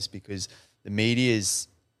noise, because the media's,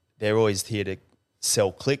 they're always here to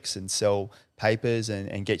sell clicks and sell papers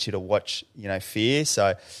and get you to watch, fear.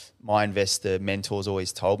 So my investor mentors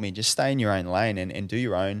always told me, just stay in your own lane and do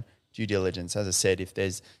your own due diligence. As I said,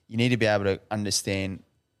 you need to be able to understand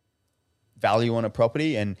value on a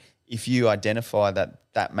property, and if you identify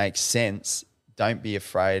that makes sense, don't be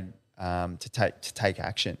afraid to take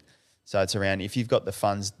action. So it's around, if you've got the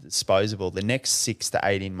funds disposable, the next 6 to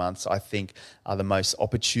 18 months, I think, are the most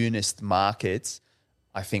opportunist markets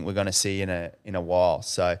I think we're going to see in a while.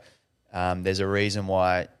 So there's a reason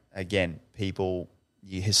why, again, people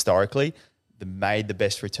historically made the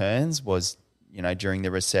best returns was, during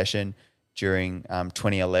the recession, during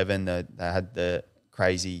 2011, they had the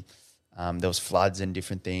crazy, there was floods and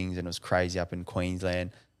different things, and it was crazy up in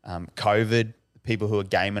Queensland. COVID, people who are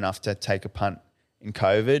game enough to take a punt in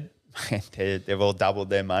COVID, they've all doubled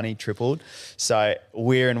their money, tripled. So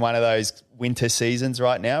we're in one of those winter seasons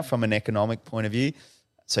right now from an economic point of view.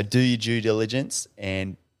 So do your due diligence,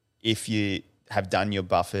 and if you have done your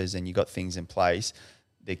buffers and you got things in place,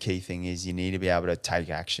 the key thing is you need to be able to take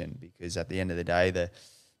action, because at the end of the day,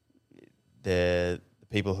 the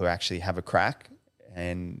people who actually have a crack,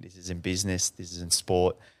 and this is in business, this is in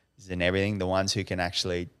sport, this is in everything, the ones who can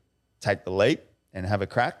actually take the leap and have a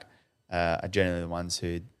crack are generally the ones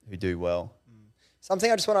who do well.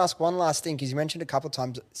 Something I just want to ask one last thing, because you mentioned a couple of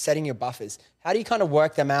times setting your buffers. How do you kind of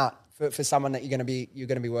work them out for someone that you're going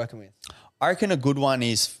to be working with? I reckon a good one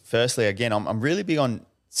is, firstly, again, I'm really big on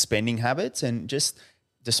spending habits and just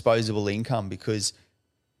disposable income, because,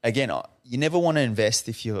 again, you never want to invest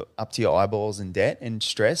if you're up to your eyeballs in debt and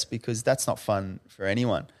stress, because that's not fun for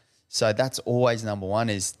anyone. So that's always number one,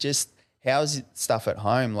 is just how's stuff at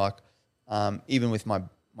home. Like even with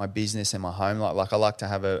my business and my home, like I like to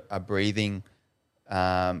have a breathing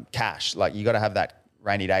cash. Like you got to have that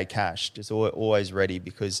rainy day cash, just always ready,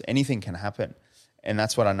 because anything can happen. And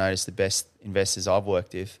that's what I noticed the best investors I've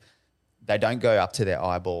worked with, they don't go up to their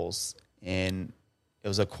eyeballs. And it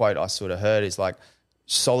was a quote I sort of heard, is like,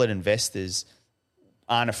 solid investors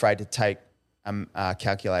aren't afraid to take a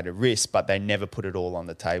calculated risk, but they never put it all on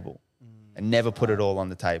the table. They never put it all on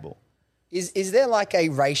the table. Is there like a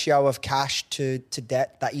ratio of cash to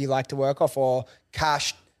debt that you like to work off, or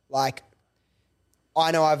cash, like,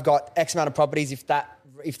 I know I've got X amount of properties,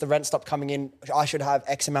 if the rent stopped coming in, I should have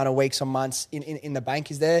X amount of weeks or months in the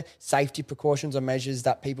bank. Is there safety precautions or measures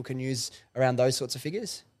that people can use around those sorts of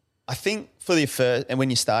figures? I think for the first, and when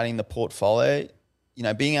you're starting the portfolio,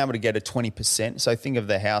 being able to get a 20%. So think of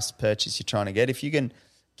the house purchase you're trying to get. If you can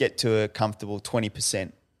get to a comfortable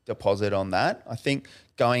 20% deposit on that, I think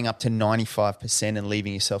going up to 95% and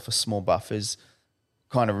leaving yourself a small buffer is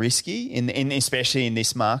kind of risky, especially in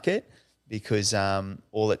this market, because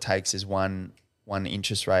all it takes is one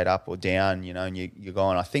interest rate up or down, and you're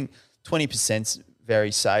gone. I think 20% is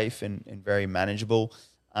very safe and very manageable.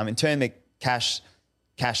 In terms of cash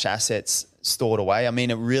assets stored away, I mean,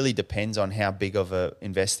 it really depends on how big of an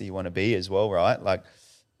investor you want to be as well, right? Like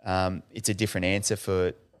it's a different answer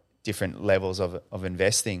for different levels of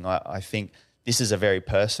investing. I think this is a very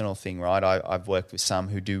personal thing, right? I've worked with some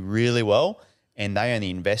who do really well, and they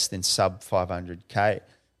only invest in sub 500K,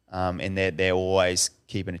 and they're always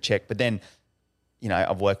keeping a check. But then,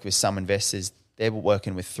 I've worked with some investors, they're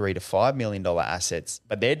working with $3 to $5 million assets,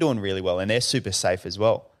 but they're doing really well and they're super safe as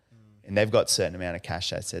well. And they've got a certain amount of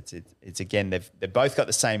cash assets. It's again, they've both got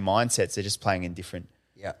the same mindsets. They're just playing in different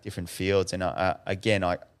fields. And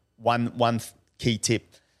one key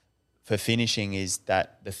tip for finishing is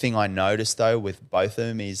that the thing I noticed though with both of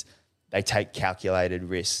them is they take calculated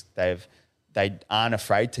risks. They aren't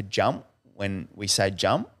afraid to jump when we say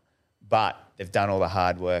jump, but they've done all the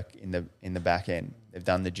hard work in the back end. They've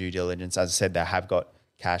done the due diligence. As I said, they have got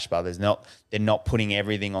cash, but they're not putting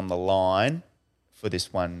everything on the line for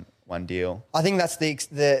this one deal. I think that's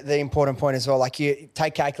the important point as well. Like, you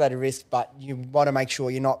take calculated risk, but you want to make sure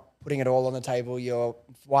you're not putting it all on the table. Your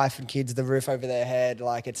wife and kids, the roof over their head,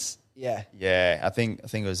 like it's Yeah, I think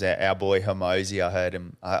it was our boy Hermosi. I heard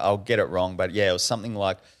him. I'll get it wrong, but yeah, it was something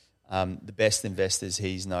like the best investors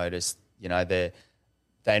he's noticed.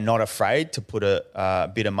 They're not afraid to put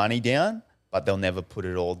a bit of money down, but they'll never put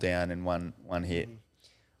it all down in one hit.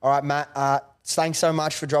 All right, Matt. Thanks so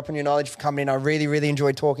much for dropping your knowledge, for coming in. I really, really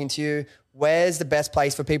enjoyed talking to you. Where's the best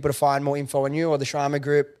place for people to find more info on you or the Srama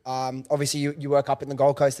Group? Obviously, you work up in the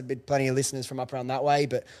Gold Coast. There've been plenty of listeners from up around that way,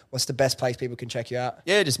 but what's the best place people can check you out?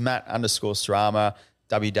 Yeah, just Matt_Srama,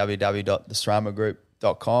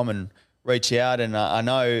 www.thesramagroup.com, and reach out. And I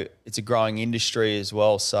know it's a growing industry as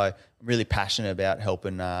well. So I'm really passionate about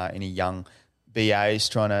helping any young BAs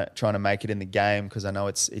trying to make it in the game, because I know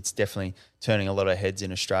it's definitely turning a lot of heads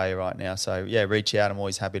in Australia right now. So yeah, reach out. I'm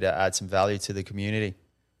always happy to add some value to the community.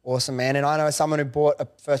 Awesome, man. And I know as someone who bought a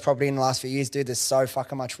first property in the last few years, dude, there's so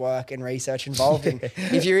fucking much work and research involved. And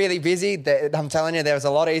if you're really busy, I'm telling you, there's a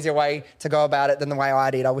lot easier way to go about it than the way I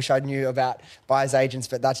did. I wish I knew about buyer's agents,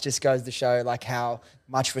 but that just goes to show like how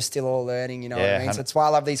much we're still all learning, you know what I mean? So it's why I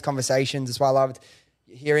love these conversations. It's why I loved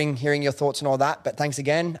hearing your thoughts and all that. But thanks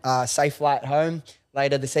again. Safe flight home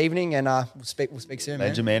later this evening, and we'll speak soon, man.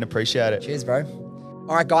 Legend, man. Appreciate it. Cheers, bro.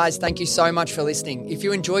 All right, guys, thank you so much for listening. If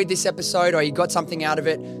you enjoyed this episode or you got something out of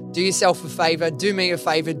it, do yourself a favor, do me a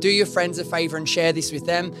favor, do your friends a favor and share this with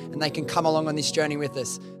them, and they can come along on this journey with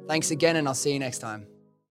us. Thanks again, and I'll see you next time.